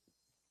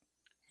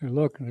 they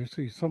look and they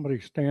see somebody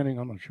standing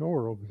on the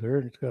shore over there,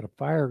 and it's got a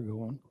fire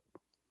going.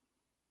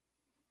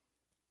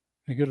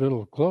 They get a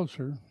little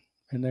closer,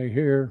 and they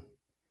hear,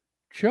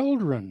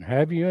 children,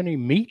 have you any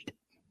meat?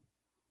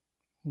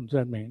 What does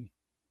that mean?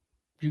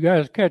 Did you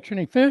guys catch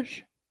any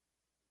fish?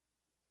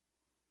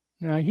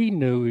 Now, he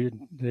knew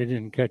they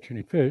didn't catch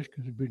any fish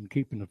because he'd been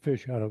keeping the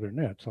fish out of their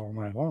nets all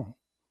night long.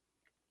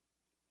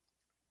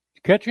 Did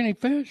you catch any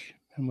fish?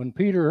 And when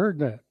Peter heard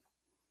that,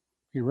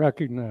 he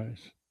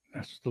recognized,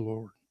 that's the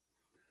Lord.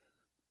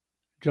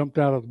 Jumped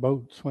out of the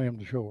boat, swam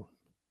to shore.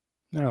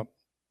 Now,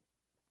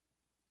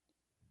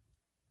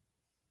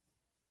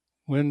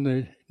 when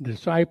the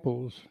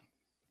disciples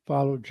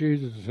followed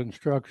Jesus'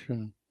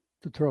 instruction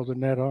to throw the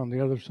net on the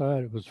other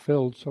side, it was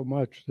filled so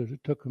much that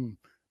it took them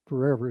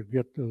forever to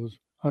get those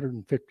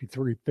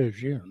 153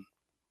 fish in.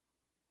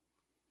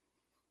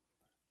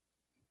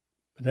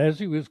 But as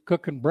he was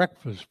cooking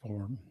breakfast for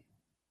them,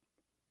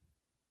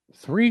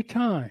 3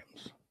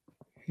 times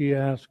he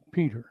asked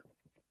Peter,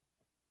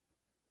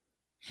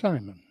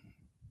 Simon,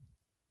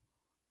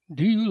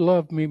 do you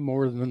love me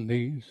more than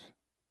these?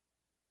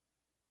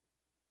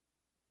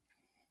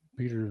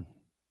 Peter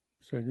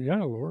said,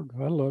 yeah, Lord,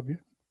 I love you.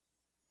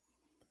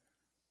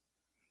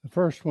 The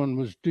first one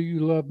was, do you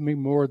love me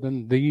more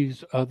than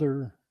these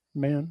other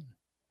men?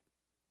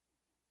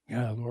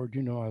 Yeah, Lord,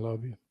 you know I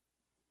love you.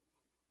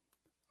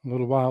 A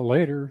little while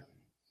later,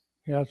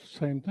 he asked the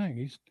same thing.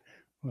 He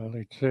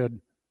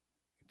said,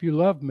 if you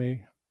love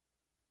me,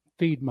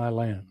 feed my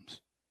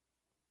lambs.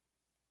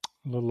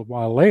 A little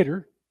while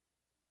later,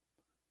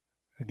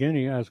 again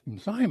he asked him,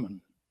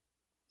 Simon,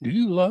 do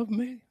you love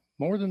me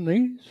More than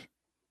these?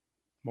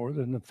 More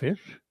than the fish?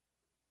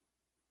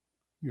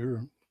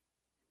 Your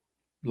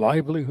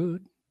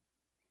livelihood?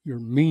 Your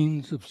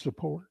means of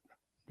support?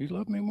 Do you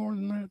love me more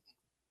than that?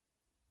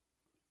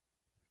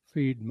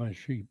 Feed my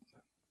sheep.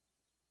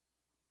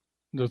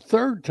 The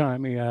third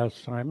time he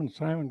asked Simon,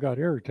 Simon got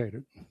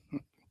irritated.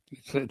 He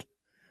said,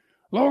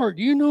 Lord,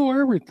 you know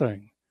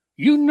everything.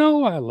 You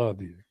know I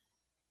love you.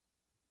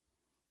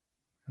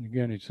 And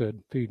again he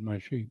said, feed my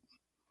sheep.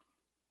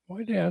 Why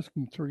did he ask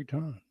him 3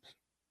 times?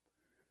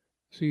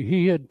 See,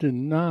 he had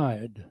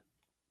denied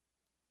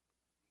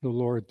the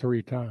Lord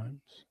 3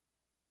 times.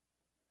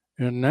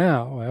 And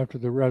now, after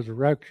the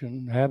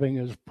resurrection, having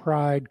his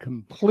pride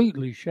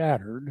completely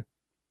shattered,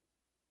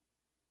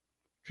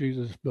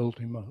 Jesus built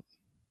him up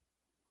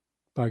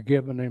by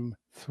giving him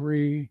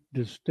 3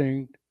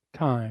 distinct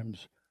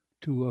times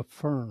to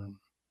affirm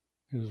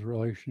his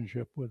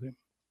relationship with him.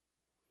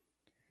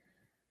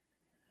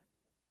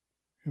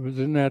 It was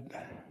in that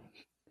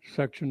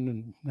section,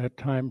 in that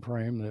time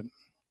frame, that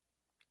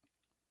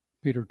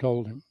Peter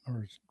told him,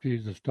 or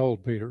Jesus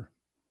told Peter,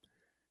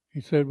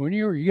 he said, when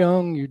you were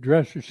young, you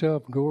dress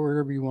yourself and go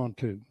wherever you want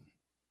to.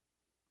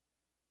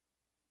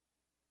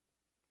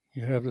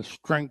 You have the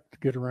strength to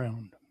get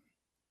around.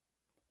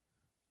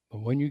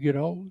 But when you get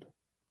old,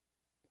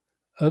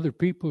 other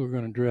people are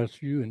going to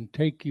dress you and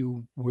take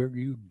you where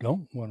you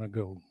don't want to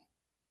go.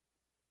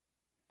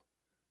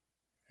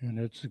 And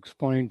it's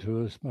explained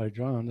to us by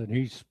John that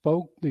he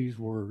spoke these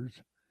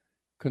words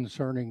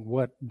concerning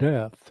what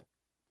death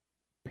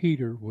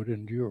Peter would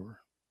endure.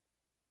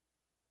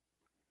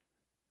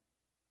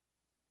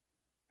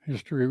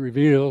 History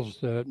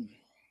reveals that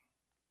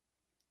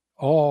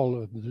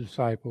all of the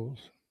disciples,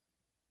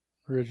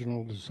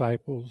 original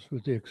disciples,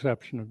 with the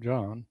exception of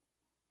John,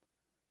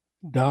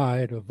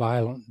 died a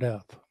violent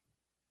death,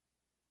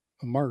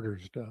 a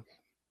martyr's death.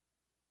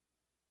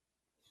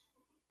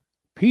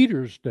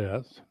 Peter's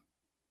death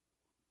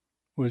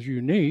was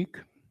unique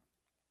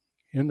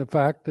in the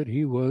fact that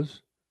he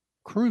was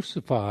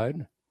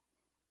crucified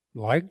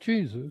like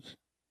Jesus,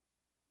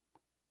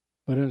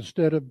 but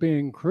instead of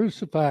being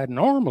crucified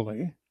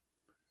normally,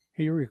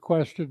 he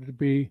requested to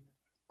be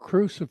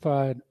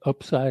crucified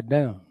upside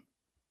down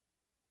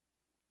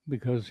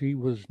because he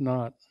was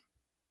not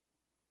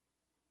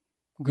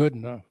good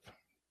enough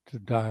to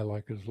die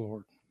like his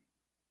Lord.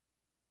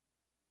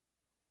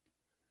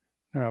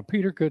 Now,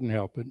 Peter couldn't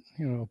help it.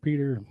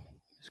 Peter,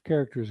 his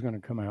character is going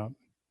to come out.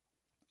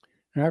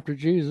 After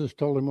Jesus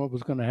told him what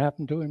was going to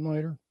happen to him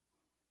later,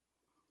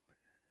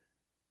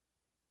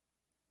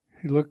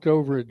 he looked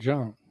over at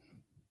John,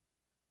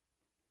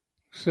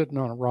 sitting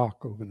on a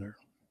rock over there.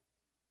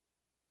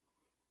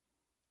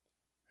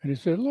 And he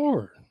said,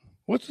 Lord,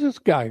 what's this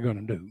guy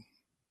going to do?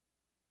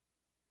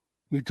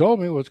 You told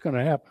me what's going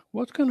to happen.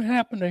 What's going to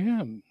happen to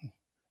him?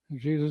 And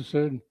Jesus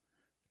said,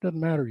 doesn't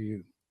matter to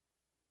you.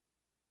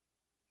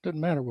 Doesn't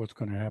matter what's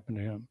going to happen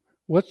to him.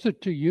 What's it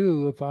to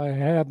you if I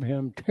have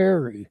him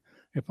tarry,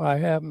 if I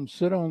have him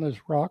sit on this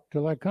rock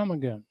till I come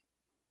again?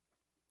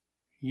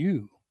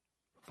 You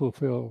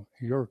fulfill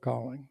your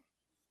calling.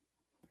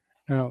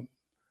 Now,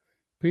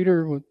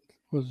 Peter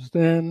was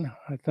then,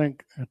 I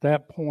think, at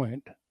that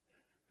point,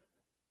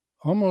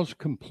 almost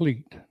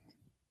complete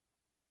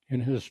in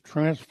his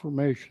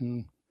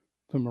transformation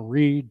from a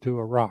reed to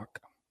a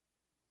rock.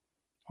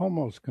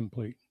 Almost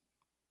complete.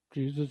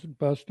 Jesus had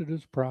busted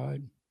his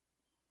pride,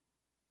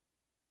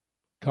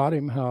 taught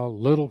him how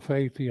little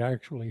faith he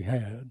actually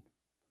had.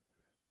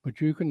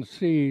 But you can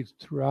see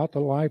throughout the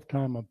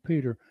lifetime of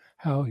Peter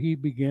how he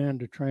began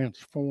to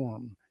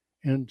transform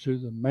into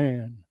the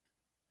man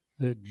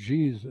that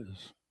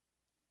Jesus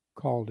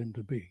called him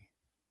to be.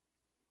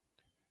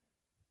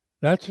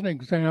 That's an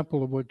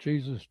example of what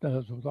Jesus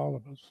does with all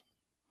of us.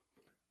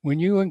 When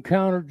you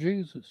encounter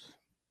Jesus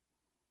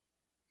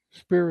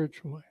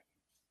spiritually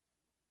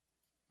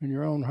in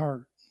your own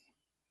heart,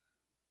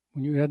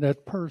 when you had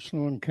that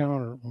personal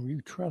encounter, when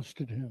you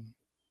trusted him,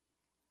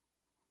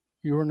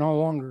 you are no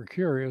longer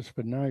curious,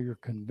 but now you're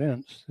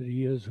convinced that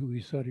he is who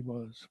he said he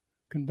was,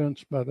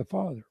 convinced by the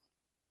Father.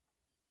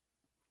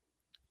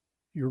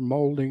 Your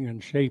molding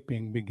and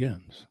shaping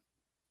begins.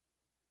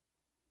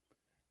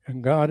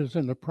 And God is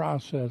in the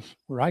process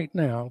right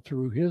now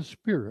through his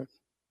Spirit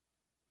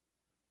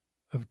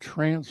of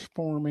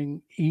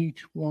transforming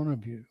each one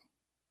of you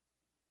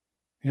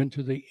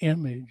into the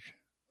image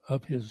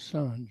of his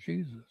Son,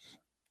 Jesus.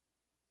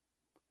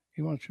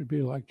 He wants you to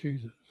be like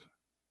Jesus.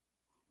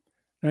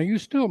 Now, you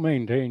still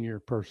maintain your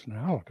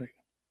personality.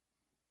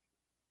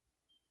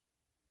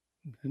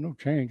 There's no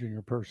change in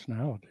your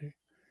personality.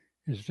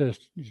 It's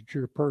just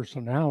your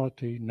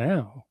personality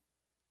now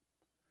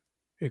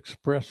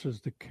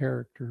expresses the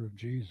character of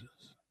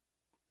Jesus.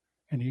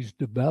 And he's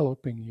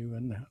developing you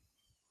in that,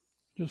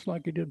 just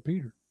like he did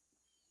Peter.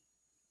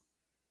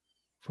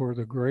 For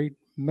the great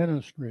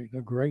ministry,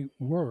 the great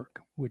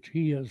work which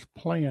he has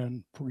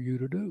planned for you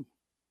to do,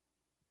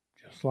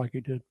 just like he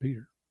did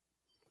Peter.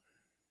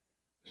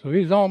 So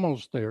he's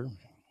almost there.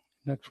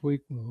 Next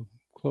week we'll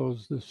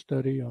close this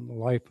study on the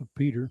life of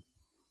Peter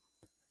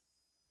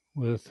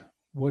with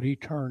what he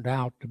turned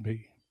out to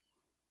be,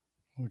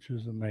 which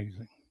is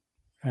amazing,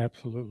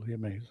 absolutely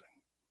amazing.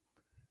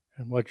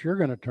 And what you're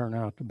going to turn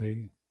out to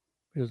be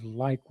is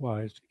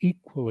likewise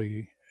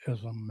equally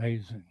as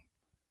amazing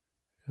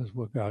as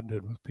what God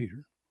did with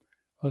Peter.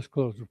 Let's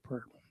close with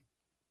prayer.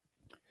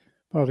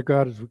 Father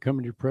God, as we come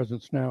into your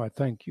presence now, I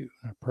thank you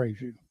and I praise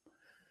you.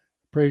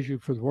 Praise you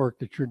for the work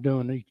that you're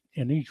doing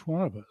in each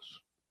one of us,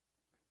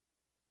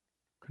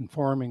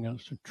 conforming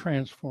us and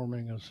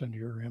transforming us into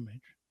your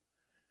image.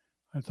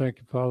 I thank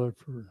you, Father,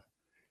 for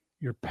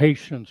your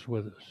patience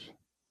with us,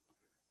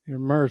 your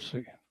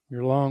mercy,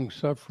 your long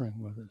suffering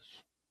with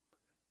us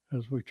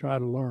as we try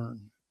to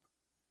learn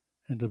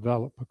and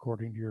develop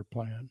according to your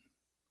plan.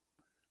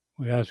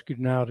 We ask you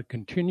now to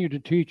continue to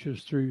teach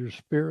us through your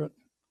Spirit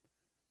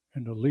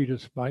and to lead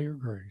us by your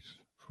grace.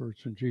 For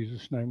it's in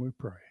Jesus' name we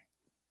pray.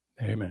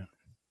 Amen.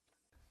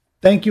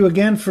 Thank you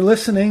again for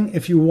listening.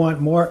 If you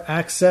want more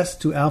access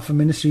to Alpha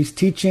Ministries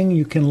teaching,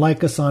 you can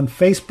like us on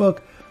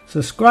Facebook,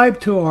 subscribe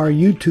to our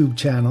YouTube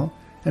channel,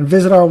 and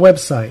visit our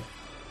website.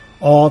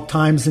 All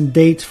times and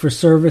dates for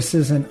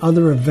services and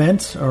other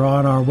events are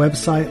on our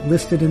website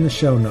listed in the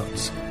show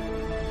notes.